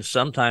 And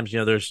sometimes,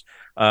 there's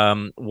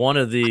one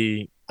of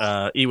the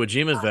Iwo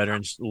Jima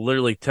veterans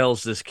literally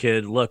tells this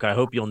kid, look, I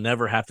hope you'll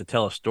never have to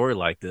tell a story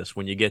like this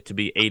when you get to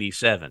be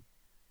 87.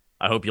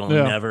 I hope you'll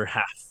never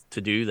have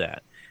to do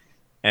that.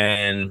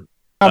 And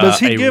does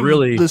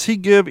he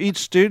give each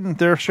student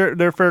their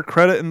fair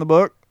credit in the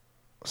book,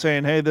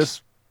 saying, hey,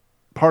 this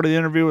part of the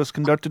interview was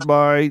conducted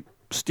by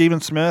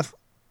Stephen Smith?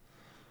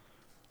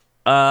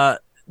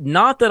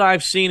 Not that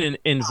I've seen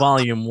in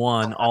volume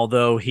 1,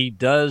 although he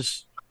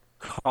does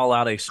call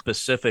out a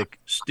specific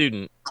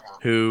student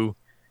who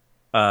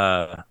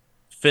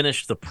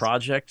finished the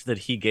project that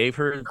he gave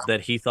her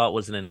that he thought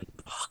was an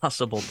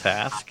impossible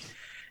task.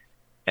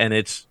 And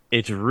it's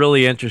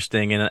really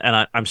interesting,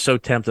 and I'm so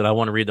tempted. I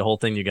want to read the whole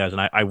thing, you guys,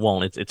 and I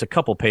won't. It's a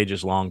couple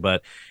pages long,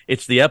 but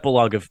it's the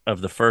epilogue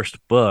of the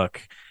first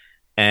book,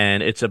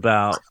 and it's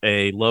about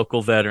a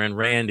local veteran,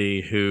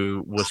 Randy,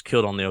 who was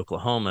killed on the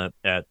Oklahoma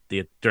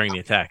during the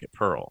attack at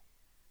Pearl,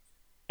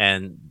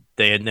 and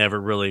they never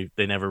really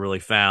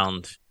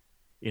found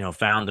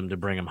him to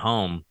bring him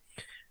home,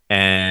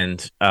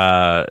 and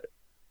there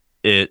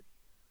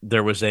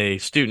was a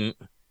student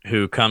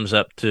who comes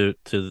up to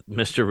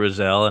Mr.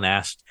 Rozelle and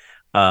asked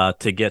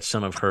to get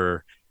some of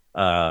her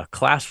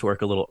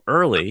classwork a little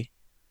early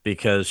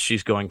because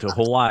she's going to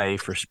Hawaii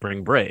for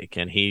spring break.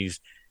 And he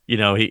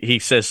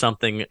says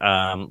something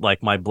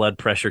like, my blood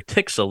pressure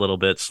ticks a little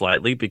bit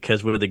slightly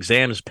because with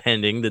exams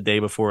pending the day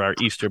before our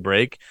Easter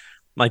break,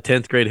 my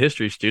 10th grade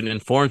history student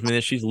informs me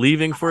that she's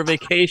leaving for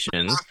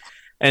vacation.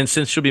 And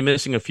since she'll be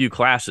missing a few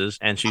classes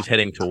and she's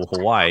heading to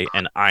Hawaii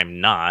and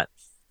I'm not,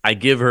 I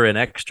give her an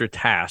extra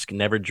task,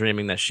 never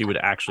dreaming that she would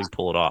actually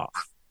pull it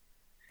off.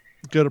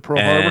 Go to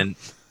Pearl Harbor. And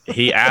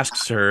he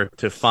asks her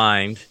to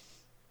find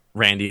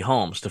Randy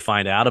Holmes, to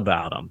find out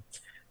about him.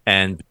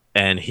 And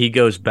he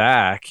goes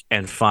back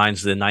and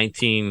finds the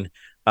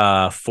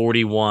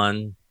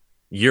 1941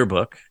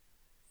 yearbook,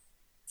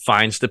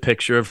 finds the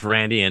picture of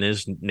Randy in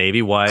his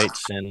Navy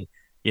whites, and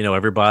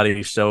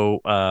everybody's so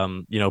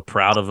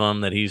proud of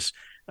him that he's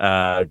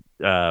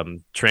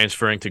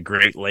transferring to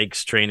Great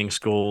Lakes Training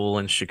School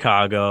in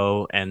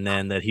Chicago, and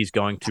then that he's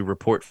going to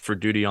report for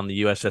duty on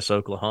the USS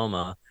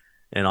Oklahoma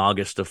in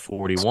August of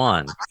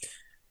 41.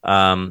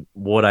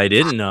 What I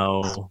didn't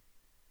know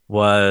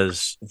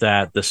was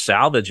that the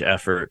salvage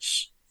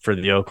efforts for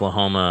the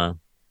Oklahoma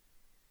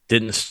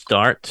didn't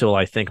start till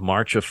I think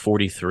March of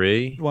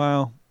 43.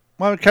 Wow.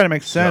 Well, it kind of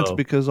makes sense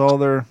because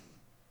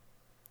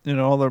they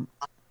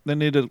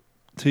needed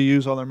to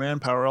use all their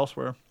manpower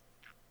elsewhere.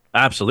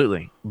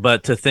 Absolutely.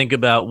 But to think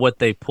about what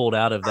they pulled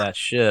out of that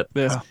ship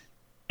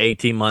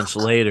 18 months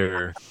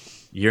later,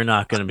 you're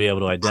not going to be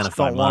able to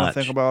identify much. Don't want to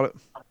think about it.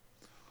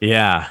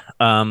 Yeah.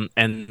 And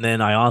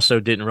then I also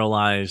didn't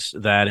realize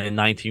that in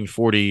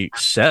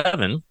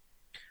 1947,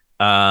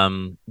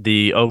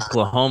 the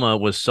Oklahoma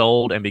was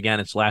sold and began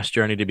its last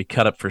journey to be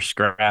cut up for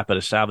scrap at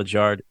a salvage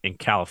yard in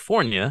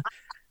California.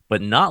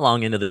 But not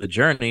long into the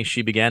journey,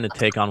 she began to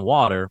take on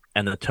water,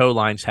 and the tow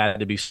lines had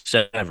to be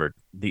severed.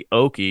 The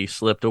Okie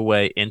slipped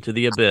away into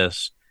the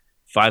abyss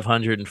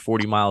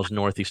 540 miles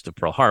northeast of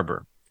Pearl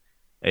Harbor.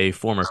 A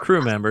former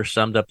crew member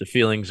summed up the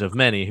feelings of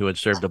many who had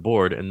served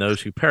aboard and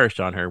those who perished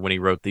on her when he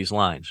wrote these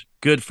lines.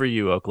 Good for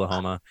you,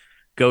 Oklahoma.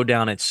 Go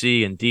down at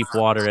sea in deep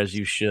water as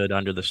you should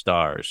under the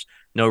stars.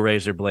 No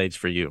razor blades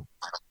for you.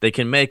 They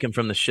can make them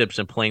from the ships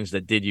and planes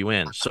that did you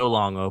in. So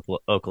long,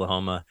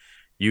 Oklahoma.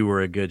 You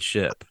were a good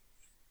ship.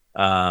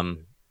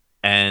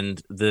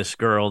 And this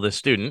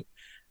student,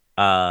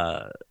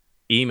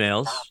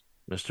 emails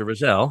Mr.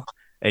 Rozelle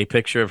a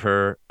picture of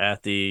her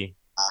at the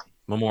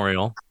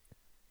memorial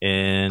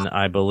in,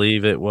 I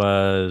believe it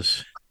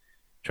was,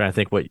 trying to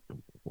think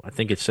I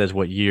think it says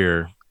what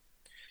year.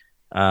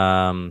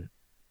 Let's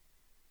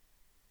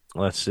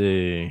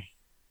see.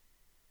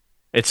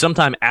 It's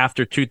sometime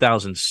after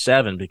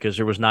 2007 because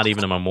there was not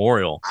even a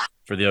memorial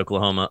for the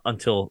Oklahoma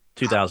until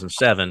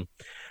 2007.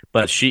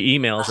 But she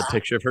emails a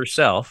picture of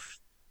herself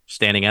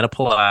standing at a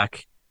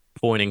plaque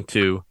pointing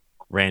to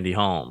Randy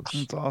Holmes.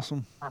 That's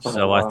awesome.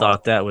 So I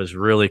thought that was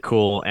really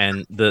cool.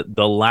 And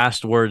the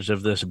last words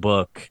of this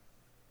book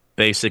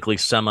basically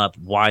sum up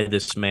why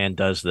this man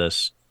does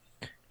this.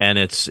 And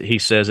he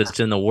says it's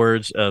in the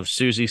words of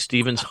Susie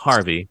Stevens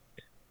Harvey,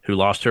 who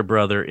lost her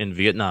brother in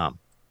Vietnam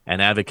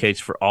and advocates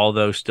for all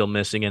those still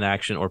missing in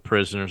action or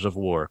prisoners of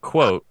war.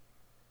 Quote,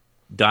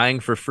 dying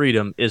for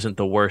freedom isn't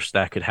the worst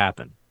that could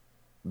happen.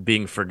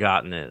 Being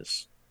forgotten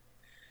is.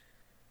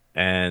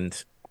 And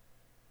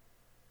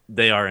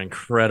they are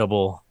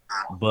incredible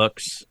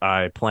books.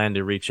 I plan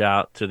to reach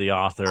out to the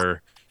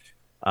author.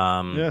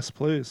 Yes,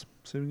 please.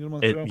 See if we can get him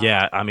on the show.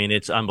 Yeah, I mean,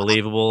 it's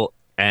unbelievable.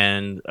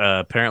 And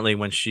apparently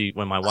when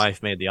my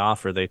wife made the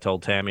offer, they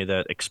told Tammy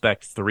that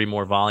expect 3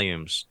 more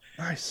volumes.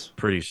 Nice.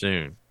 Pretty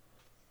soon.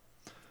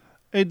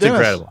 Hey, Dennis, it's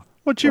incredible.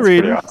 What you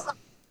reading? Awesome.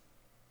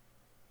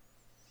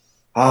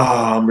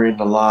 I'm reading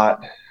a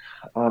lot.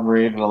 I'm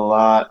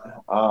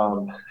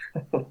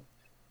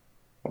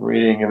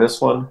reading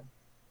this one,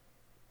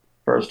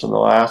 First and the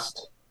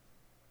Last.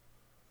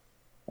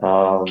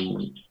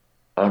 I'm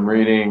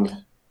reading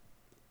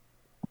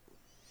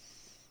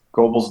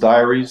Goebel's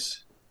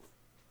Diaries.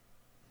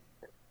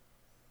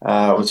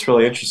 What's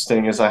really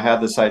interesting is I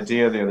had this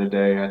idea the other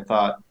day. I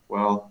thought,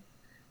 well,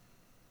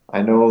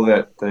 I know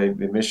that the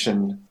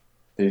mission,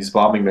 these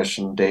bombing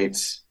mission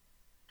dates.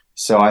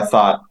 So I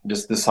thought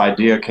just this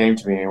idea came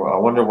to me. I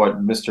wonder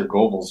what Mr.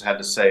 Goebbels had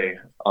to say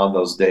on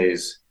those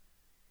days.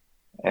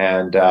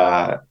 And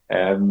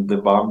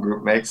the bomb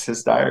group makes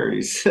his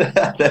diaries.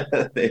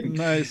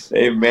 Nice.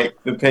 They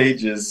make the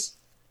pages.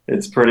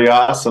 It's pretty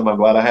awesome. I'm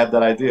glad I had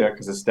that idea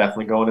because it's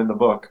definitely going in the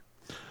book.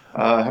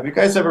 Have you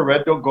guys ever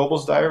read Bill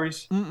Goebel's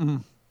diaries?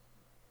 Mm-mm.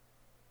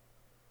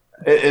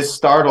 It's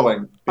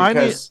startling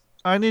because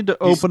I need to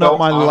he's open so up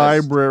my honest.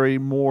 library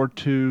more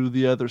to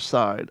the other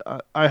side.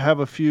 I have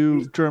a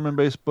few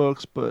German-based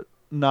books, but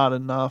not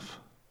enough.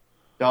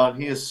 Don,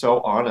 he is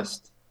so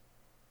honest.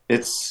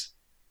 It's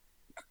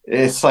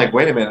like,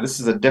 wait a minute, this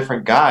is a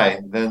different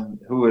guy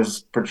than who is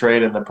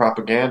portrayed in the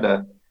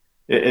propaganda.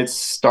 It's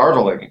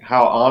startling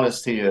how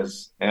honest he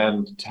is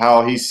and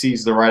how he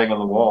sees the writing on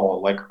the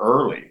wall like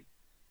early,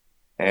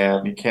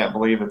 and he can't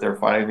believe that they're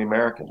fighting the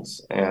Americans,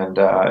 and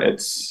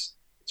it's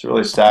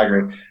really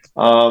staggering.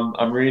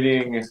 I'm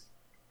reading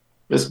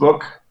this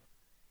book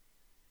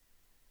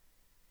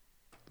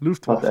about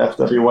Luftwaffe. the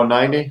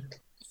FW-190,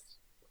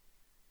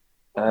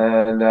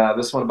 and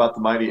this one about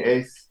the Mighty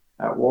Eighth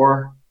at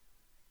war.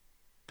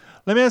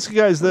 Let me ask you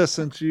guys this,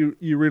 since you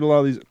read a lot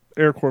of these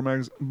Air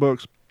Corps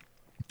books.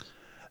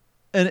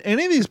 In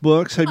any of these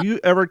books, have you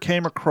ever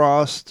came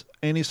across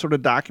any sort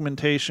of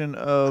documentation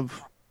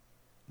of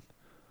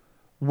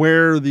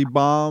where the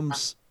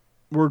bombs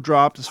were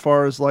dropped as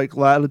far as like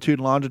latitude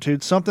and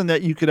longitude? Something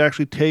that you could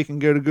actually take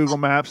and go to Google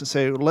Maps and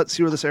say, let's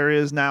see where this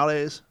area is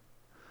nowadays?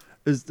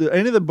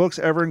 Any of the books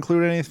ever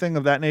include anything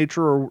of that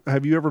nature, or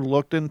have you ever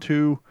looked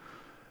into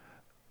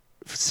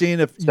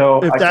seeing if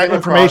that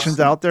information's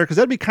out there? Because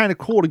that'd be kind of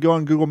cool to go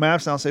on Google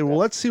Maps now and say, well,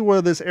 let's see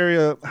where this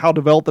area, how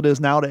developed it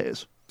is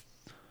nowadays.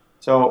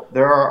 So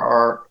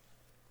there's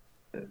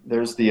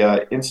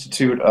the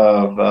Institute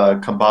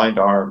of Combined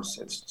Arms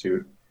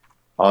Institute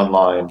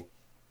online.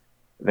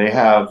 They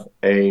have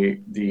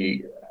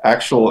the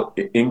actual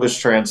English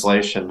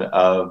translation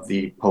of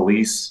the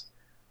police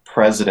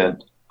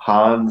president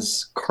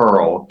Hans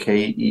Kehrl,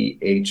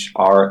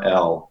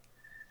 Kehrl,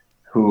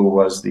 who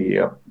was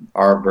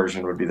our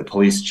version would be the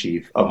police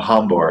chief of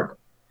Hamburg,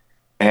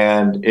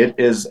 and it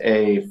is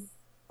a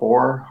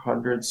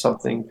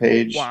 400-something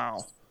page.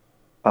 Wow.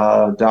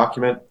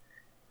 Document,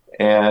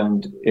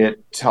 and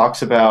it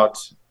talks about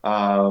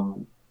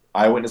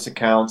eyewitness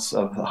accounts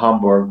of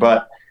Hamburg.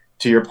 But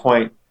to your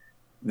point,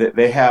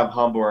 they have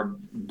Hamburg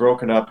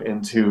broken up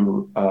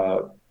into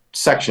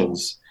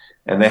sections,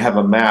 and they have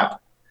a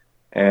map,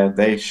 and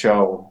they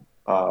show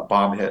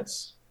bomb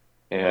hits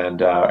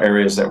and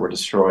areas that were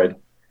destroyed.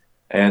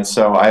 And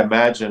so I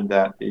imagine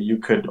that you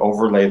could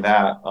overlay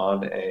that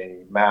on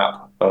a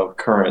map of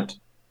current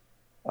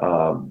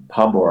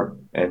Hamburg,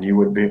 and you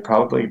would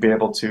probably be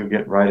able to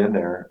get right in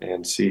there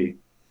and see.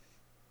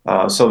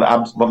 But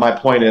my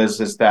point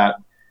is that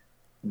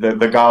the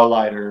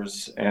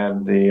Gauleiters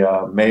and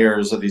the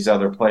mayors of these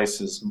other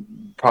places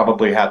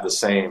probably had the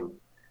same,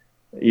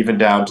 even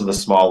down to the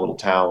small little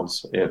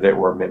towns that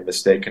were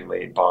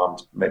mistakenly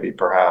bombed, maybe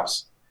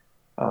perhaps.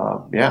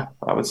 Yeah,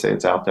 I would say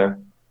it's out there.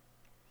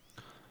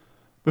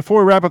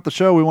 Before we wrap up the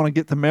show, we want to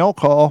get the mail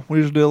call. We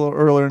usually did a little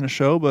earlier in the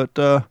show,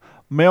 but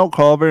mail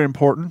call, very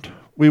important.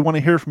 We want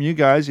to hear from you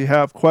guys. You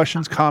have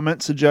questions,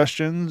 comments,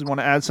 suggestions, want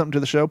to add something to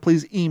the show,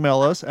 please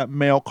email us at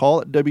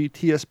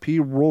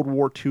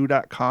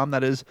mailcall@WTSPWWII.com.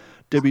 That is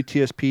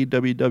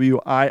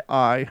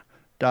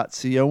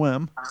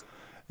WTSPWWII.com.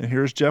 And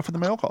here's Jeff with the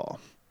mail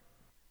call.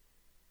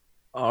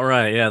 All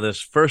right. Yeah,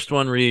 this first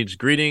one reads,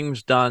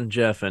 "Greetings, Don,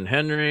 Jeff, and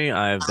Henry.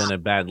 I've been a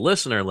bad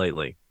listener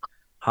lately.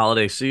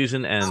 Holiday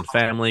season and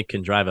family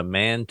can drive a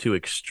man to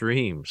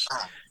extremes.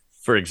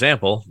 For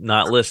example,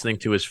 not listening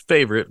to his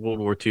favorite World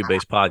War II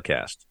based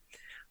podcast.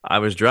 I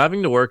was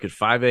driving to work at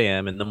 5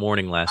 a.m. in the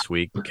morning last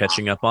week,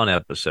 catching up on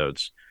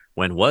episodes,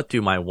 when what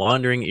to my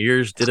wandering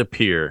ears did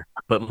appear,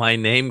 but my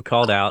name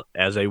called out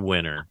as a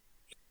winner.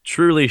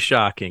 Truly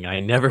shocking.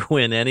 I never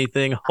win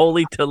anything.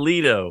 Holy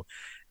Toledo.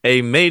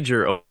 A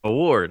major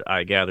award,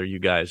 I gather you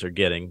guys are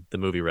getting the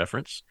movie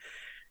reference.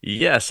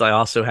 Yes, I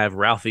also have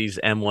Ralphie's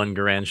M1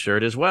 Garand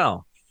shirt as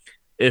well.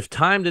 If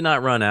time did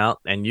not run out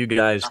and you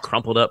guys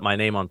crumpled up my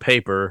name on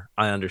paper,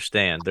 I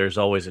understand. There's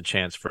always a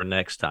chance for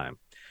next time.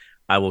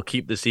 I will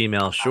keep this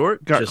email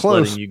short,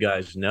 letting you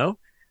guys know.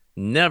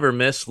 Never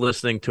miss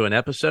listening to an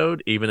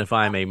episode, even if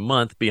I'm a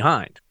month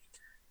behind.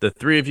 The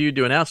three of you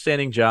do an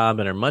outstanding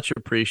job and are much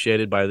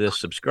appreciated by this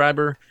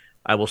subscriber.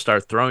 I will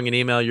start throwing an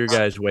email your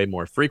guys' way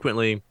more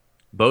frequently.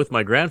 Both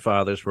my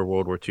grandfathers were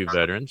World War II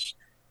veterans.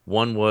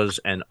 One was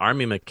an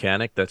Army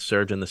mechanic that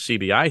served in the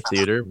CBI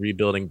theater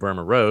rebuilding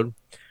Burma Road.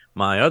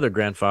 My other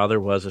grandfather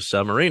was a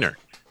submariner.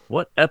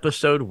 What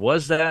episode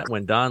was that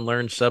when Don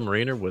learned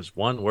submariner was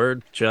one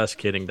word? Just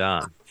kidding,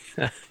 Don.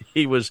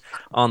 He was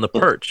on the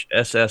Perch,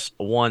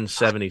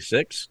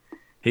 SS-176.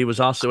 He was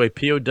also a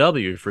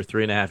POW for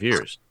 3.5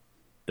 years.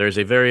 There's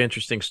a very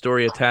interesting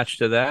story attached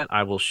to that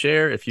I will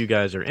share if you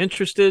guys are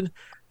interested.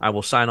 I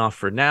will sign off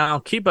for now.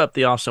 Keep up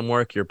the awesome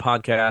work. Your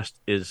podcast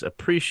is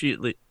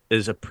appreciated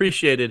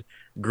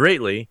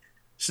greatly.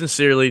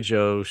 Sincerely,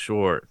 Joe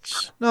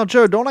Schwartz." Now,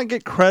 Joe, don't I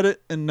get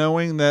credit in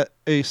knowing that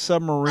a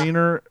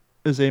submariner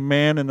is a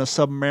man and a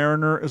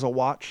submariner is a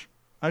watch?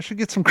 I should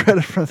get some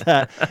credit for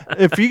that.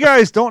 If you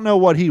guys don't know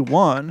what he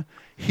won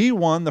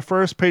the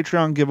first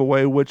Patreon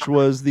giveaway, which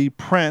was the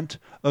print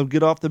of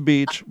Get Off the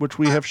Beach, which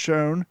we have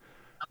shown.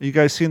 You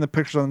guys seen the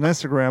pictures on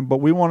Instagram, but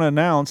we want to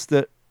announce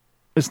that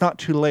it's not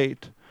too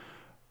late.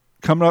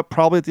 Coming up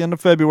probably at the end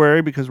of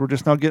February, because we're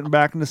just now getting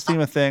back in the steam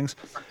of things.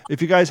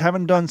 If you guys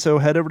haven't done so,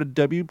 head over to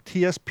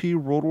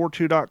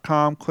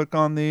WTSPWWII.com, click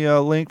on the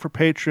link for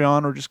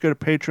Patreon, or just go to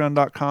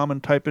patreon.com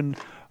and type in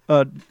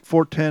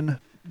 410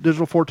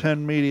 Digital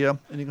 410 Media,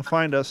 and you can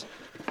find us.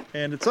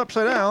 And it's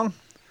upside down.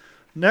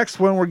 Next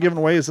one we're giving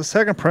away is the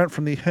second print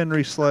from the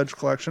Henry Sledge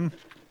collection.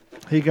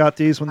 He got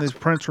these when these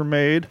prints were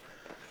made.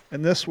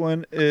 And this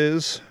one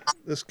is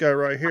this guy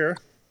right here.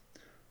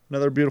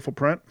 Another beautiful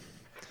print.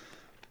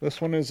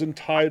 This one is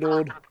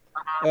entitled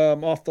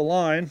Off the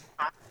Line.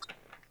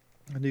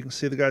 And you can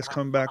see the guys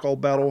coming back all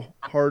battle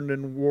hardened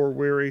and war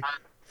weary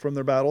from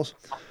their battles.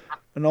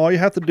 And all you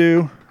have to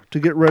do to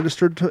get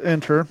registered to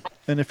enter,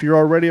 and if you're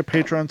already a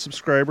Patreon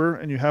subscriber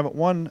and you haven't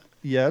won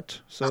yet,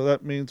 so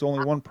that means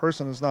only one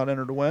person is not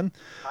entered to win.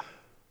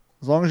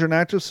 As long as you're an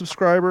active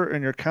subscriber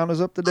and your account is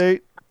up to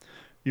date,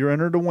 you're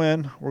entered to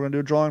win. We're going to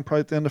do a drawing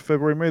probably at the end of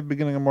February, maybe the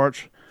beginning of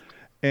March,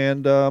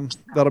 and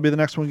that'll be the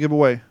next one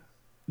giveaway.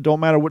 Don't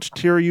matter which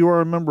tier you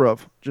are a member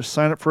of. Just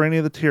sign up for any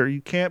of the tier.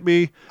 You can't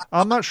be,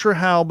 I'm not sure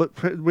how, but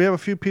we have a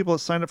few people that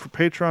signed up for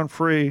Patreon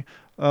free,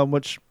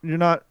 which you're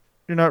not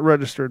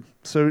registered.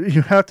 So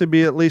you have to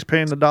be at least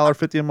paying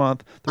 $1.50 a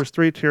month. There's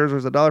 3 tiers.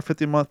 There's a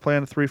 $1.50 a month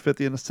plan, a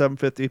 $3.50 and a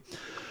 $7.50.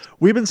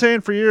 We've been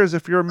saying for years,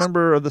 if you're a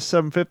member of the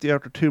 $7.50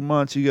 after 2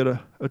 months, you get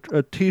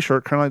a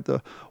t-shirt, kind of like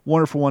the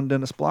wonderful one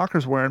Dennis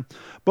Blocker's wearing.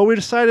 But we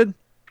decided,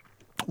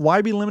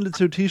 why be limited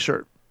to a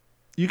t-shirt?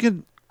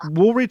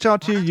 We'll reach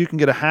out to you. You can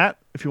get a hat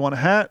if you want a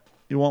hat.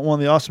 You want one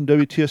of the awesome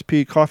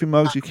WTSP coffee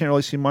mugs. You can't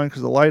really see mine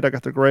because of the light. I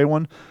got the gray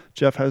one.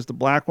 Jeff has the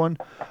black one.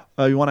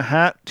 You want a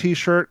hat,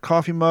 t-shirt,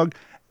 coffee mug,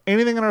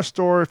 anything in our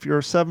store. If you're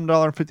a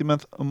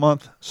 $7.50 a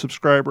month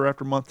subscriber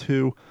after month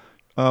 2,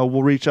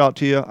 we'll reach out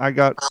to you. I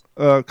got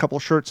a couple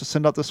of shirts to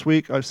send out this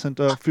week. I sent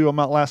a few of them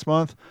out last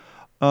month.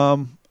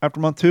 After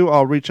month 2,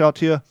 I'll reach out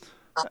to you.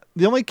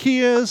 The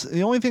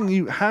only thing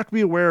you have to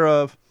be aware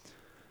of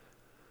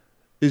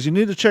is you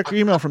need to check your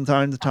email from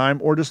time to time,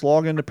 or just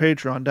log into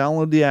Patreon,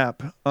 download the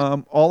app.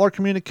 All our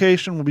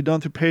communication will be done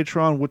through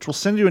Patreon, which will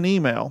send you an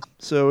email.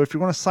 So if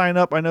you're going to sign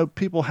up, I know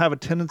people have a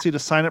tendency to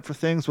sign up for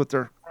things with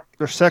their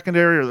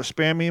secondary or their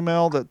spam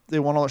email that they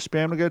want all their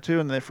spam to go to,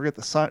 and they forget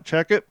to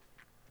check it.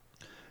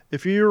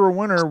 If you're a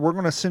winner, we're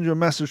going to send you a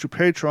message to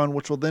Patreon,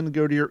 which will then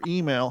go to your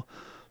email.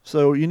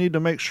 So you need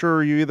to make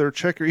sure you either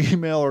check your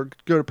email or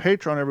go to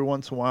Patreon every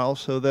once in a while,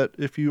 so that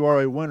if you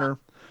are a winner,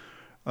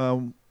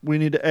 we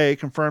need to A,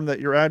 confirm that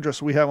your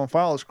address we have on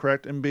file is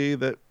correct, and B,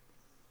 that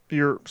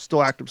you're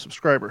still active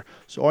subscriber.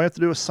 So all you have to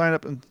do is sign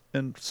up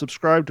and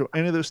subscribe to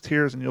any of those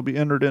tiers, and you'll be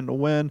entered in to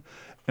win.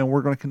 And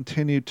we're going to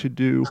continue to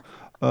do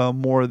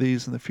more of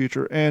these in the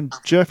future. And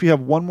Jeff, you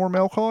have one more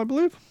mail call, I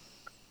believe.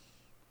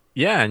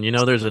 Yeah, and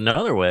there's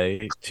another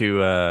way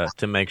to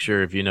make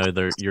sure if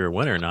you're a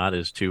winner or not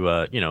is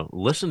to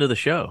listen to the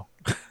show.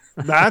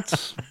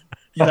 That's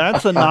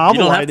a novel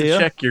you don't have idea. To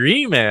check your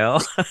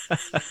email.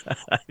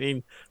 I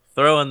mean,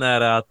 throwing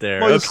that out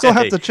there. Well, you still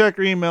have to check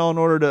your email in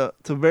order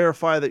to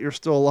verify that you're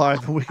still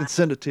alive, and we can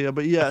send it to you.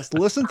 But yes,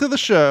 listen to the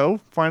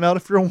show, find out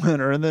if you're a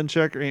winner, and then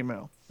check your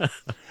email.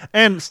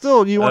 And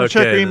still, you want to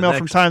check your email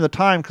from time to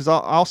time, because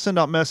I'll send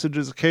out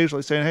messages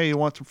occasionally saying, hey, you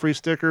want some free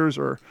stickers,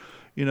 or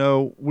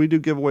we do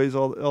giveaways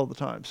all the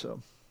time.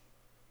 So,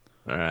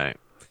 all right.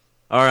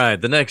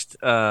 The next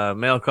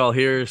mail call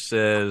here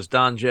says,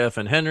 Don, Jeff,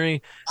 and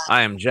Henry,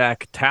 I am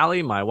Jack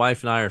Talley. My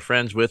wife and I are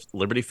friends with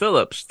Liberty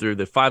Phillips through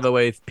the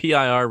 508th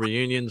PIR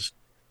reunions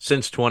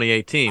since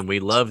 2018.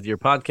 We loved your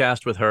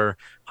podcast with her,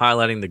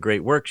 highlighting the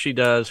great work she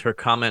does. Her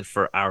comment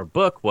for our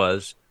book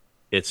was,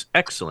 it's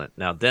excellent.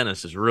 Now,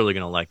 Dennis is really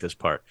going to like this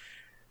part.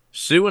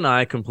 Sue and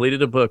I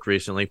completed a book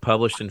recently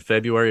published in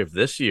February of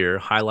this year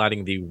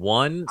highlighting the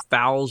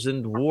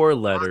 1,000 war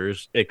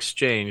letters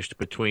exchanged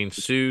between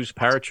Sue's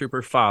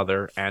paratrooper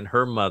father and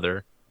her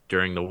mother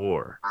during the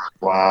war.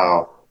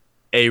 Wow.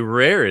 A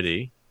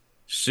rarity,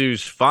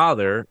 Sue's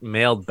father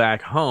mailed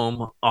back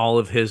home all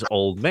of his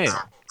old mail.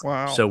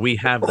 Wow. So we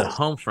have the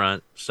home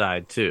front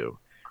side too.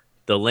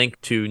 The link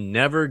to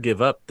Never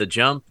Give Up the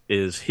Jump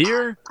is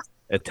here.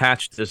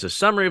 Attached is a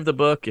summary of the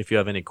book. If you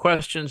have any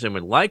questions and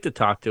would like to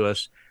talk to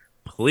us,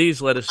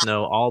 please let us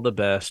know. All the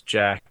best,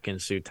 Jack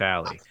and Sue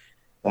Talley.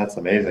 That's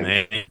amazing.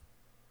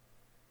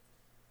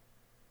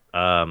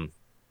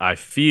 I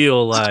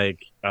feel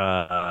like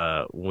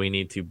we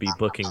need to be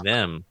booking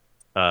them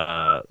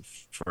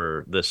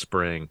for this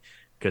spring,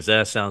 because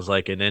that sounds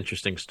like an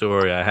interesting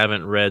story. I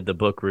haven't read the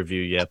book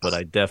review yet, but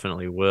I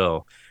definitely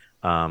will.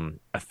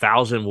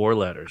 1,000 war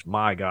letters.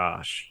 My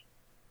gosh.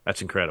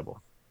 That's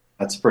incredible.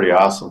 That's pretty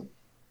awesome.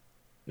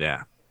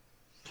 Yeah.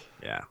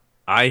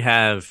 I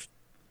have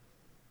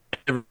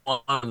every one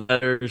of the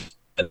letters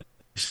that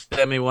she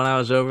sent me when I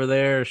was over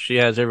there. She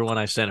has everyone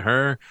I sent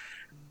her.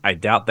 I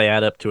doubt they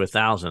add up to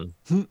 1,000.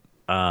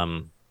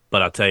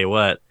 But I'll tell you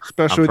what,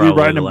 especially I'm with you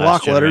probably writing the in last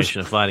block letters.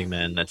 generation of fighting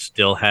men that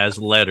still has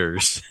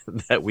letters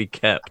that we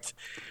kept,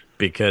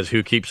 because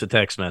who keeps a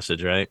text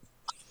message, right?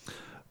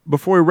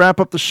 Before we wrap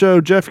up the show,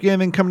 Jeff, you got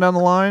anything coming down the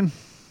line?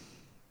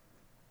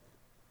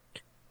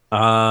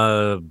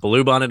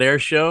 Blue Bonnet Air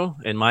Show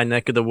in my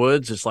neck of the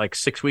woods is like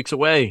 6 weeks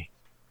away.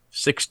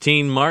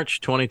 16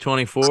 March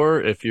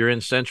 2024. If you're in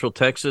Central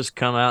Texas,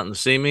 come out and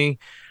see me.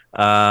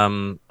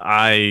 I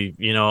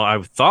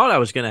thought I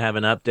was going to have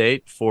an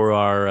update for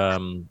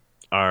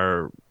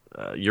our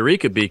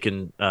Eureka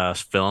Beacon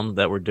film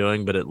that we're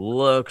doing, but it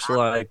looks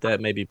like that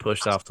may be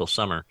pushed off till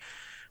summer.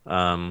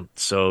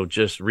 So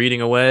just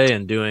reading away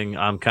and doing,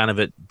 I'm kind of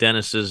at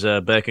Dennis's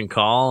beck and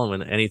call,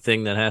 and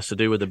anything that has to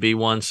do with the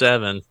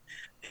B-17,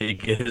 he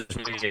gives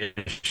me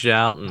a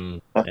shout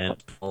and a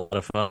lot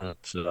of fun.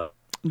 So,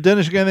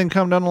 Dennis, you got anything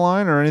coming down the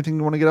line or anything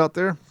you want to get out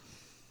there?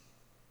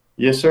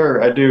 Yes,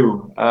 sir, I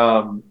do.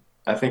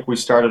 I think we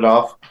started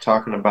off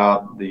talking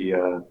about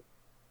the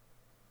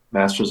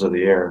Masters of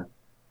the Air,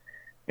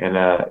 and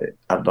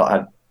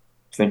I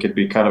think it'd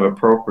be kind of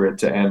appropriate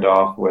to end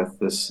off with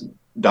this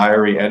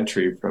diary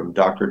entry from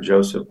Dr.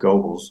 Joseph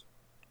Goebbels,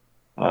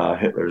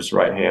 Hitler's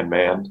right-hand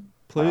man,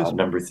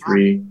 number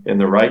 3 in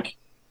the Reich.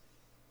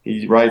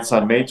 He writes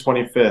on May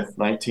 25th,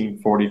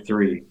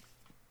 1943.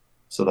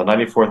 So the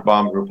 94th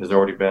Bomb Group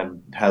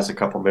has a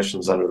couple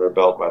missions under their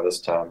belt by this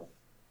time.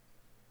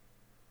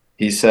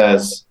 He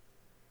says,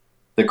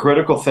 "The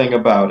critical thing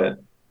about it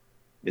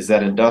is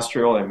that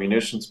industrial and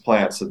munitions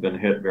plants have been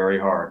hit very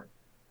hard.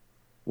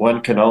 One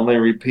can only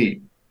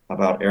repeat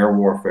about air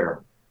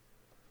warfare.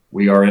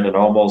 We are in an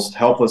almost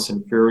helpless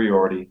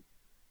inferiority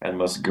and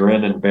must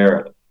grin and bear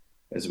it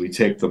as we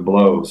take the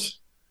blows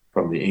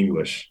from the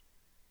English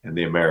and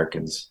the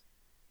Americans."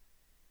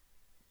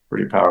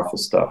 Pretty powerful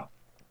stuff.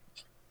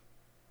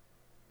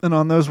 And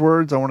on those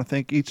words, I want to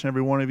thank each and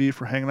every one of you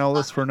for hanging out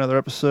with us for another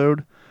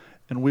episode,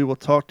 and we will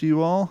talk to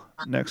you all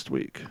next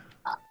week.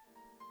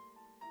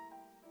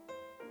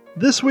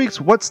 This week's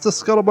What's the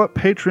Scuttlebutt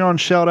Patreon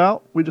shout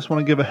out. We just want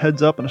to give a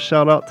heads up and a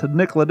shout out to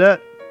Nick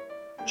Ledette,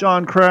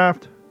 John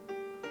Kraft,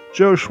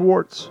 Joe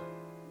Schwartz,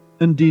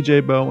 and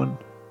DJ Bowen.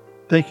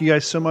 Thank you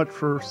guys so much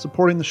for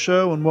supporting the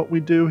show and what we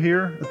do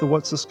here at the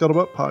What's the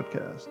Scuttlebutt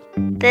podcast.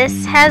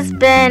 This has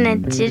been a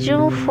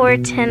Digital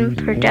 410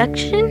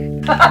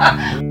 production.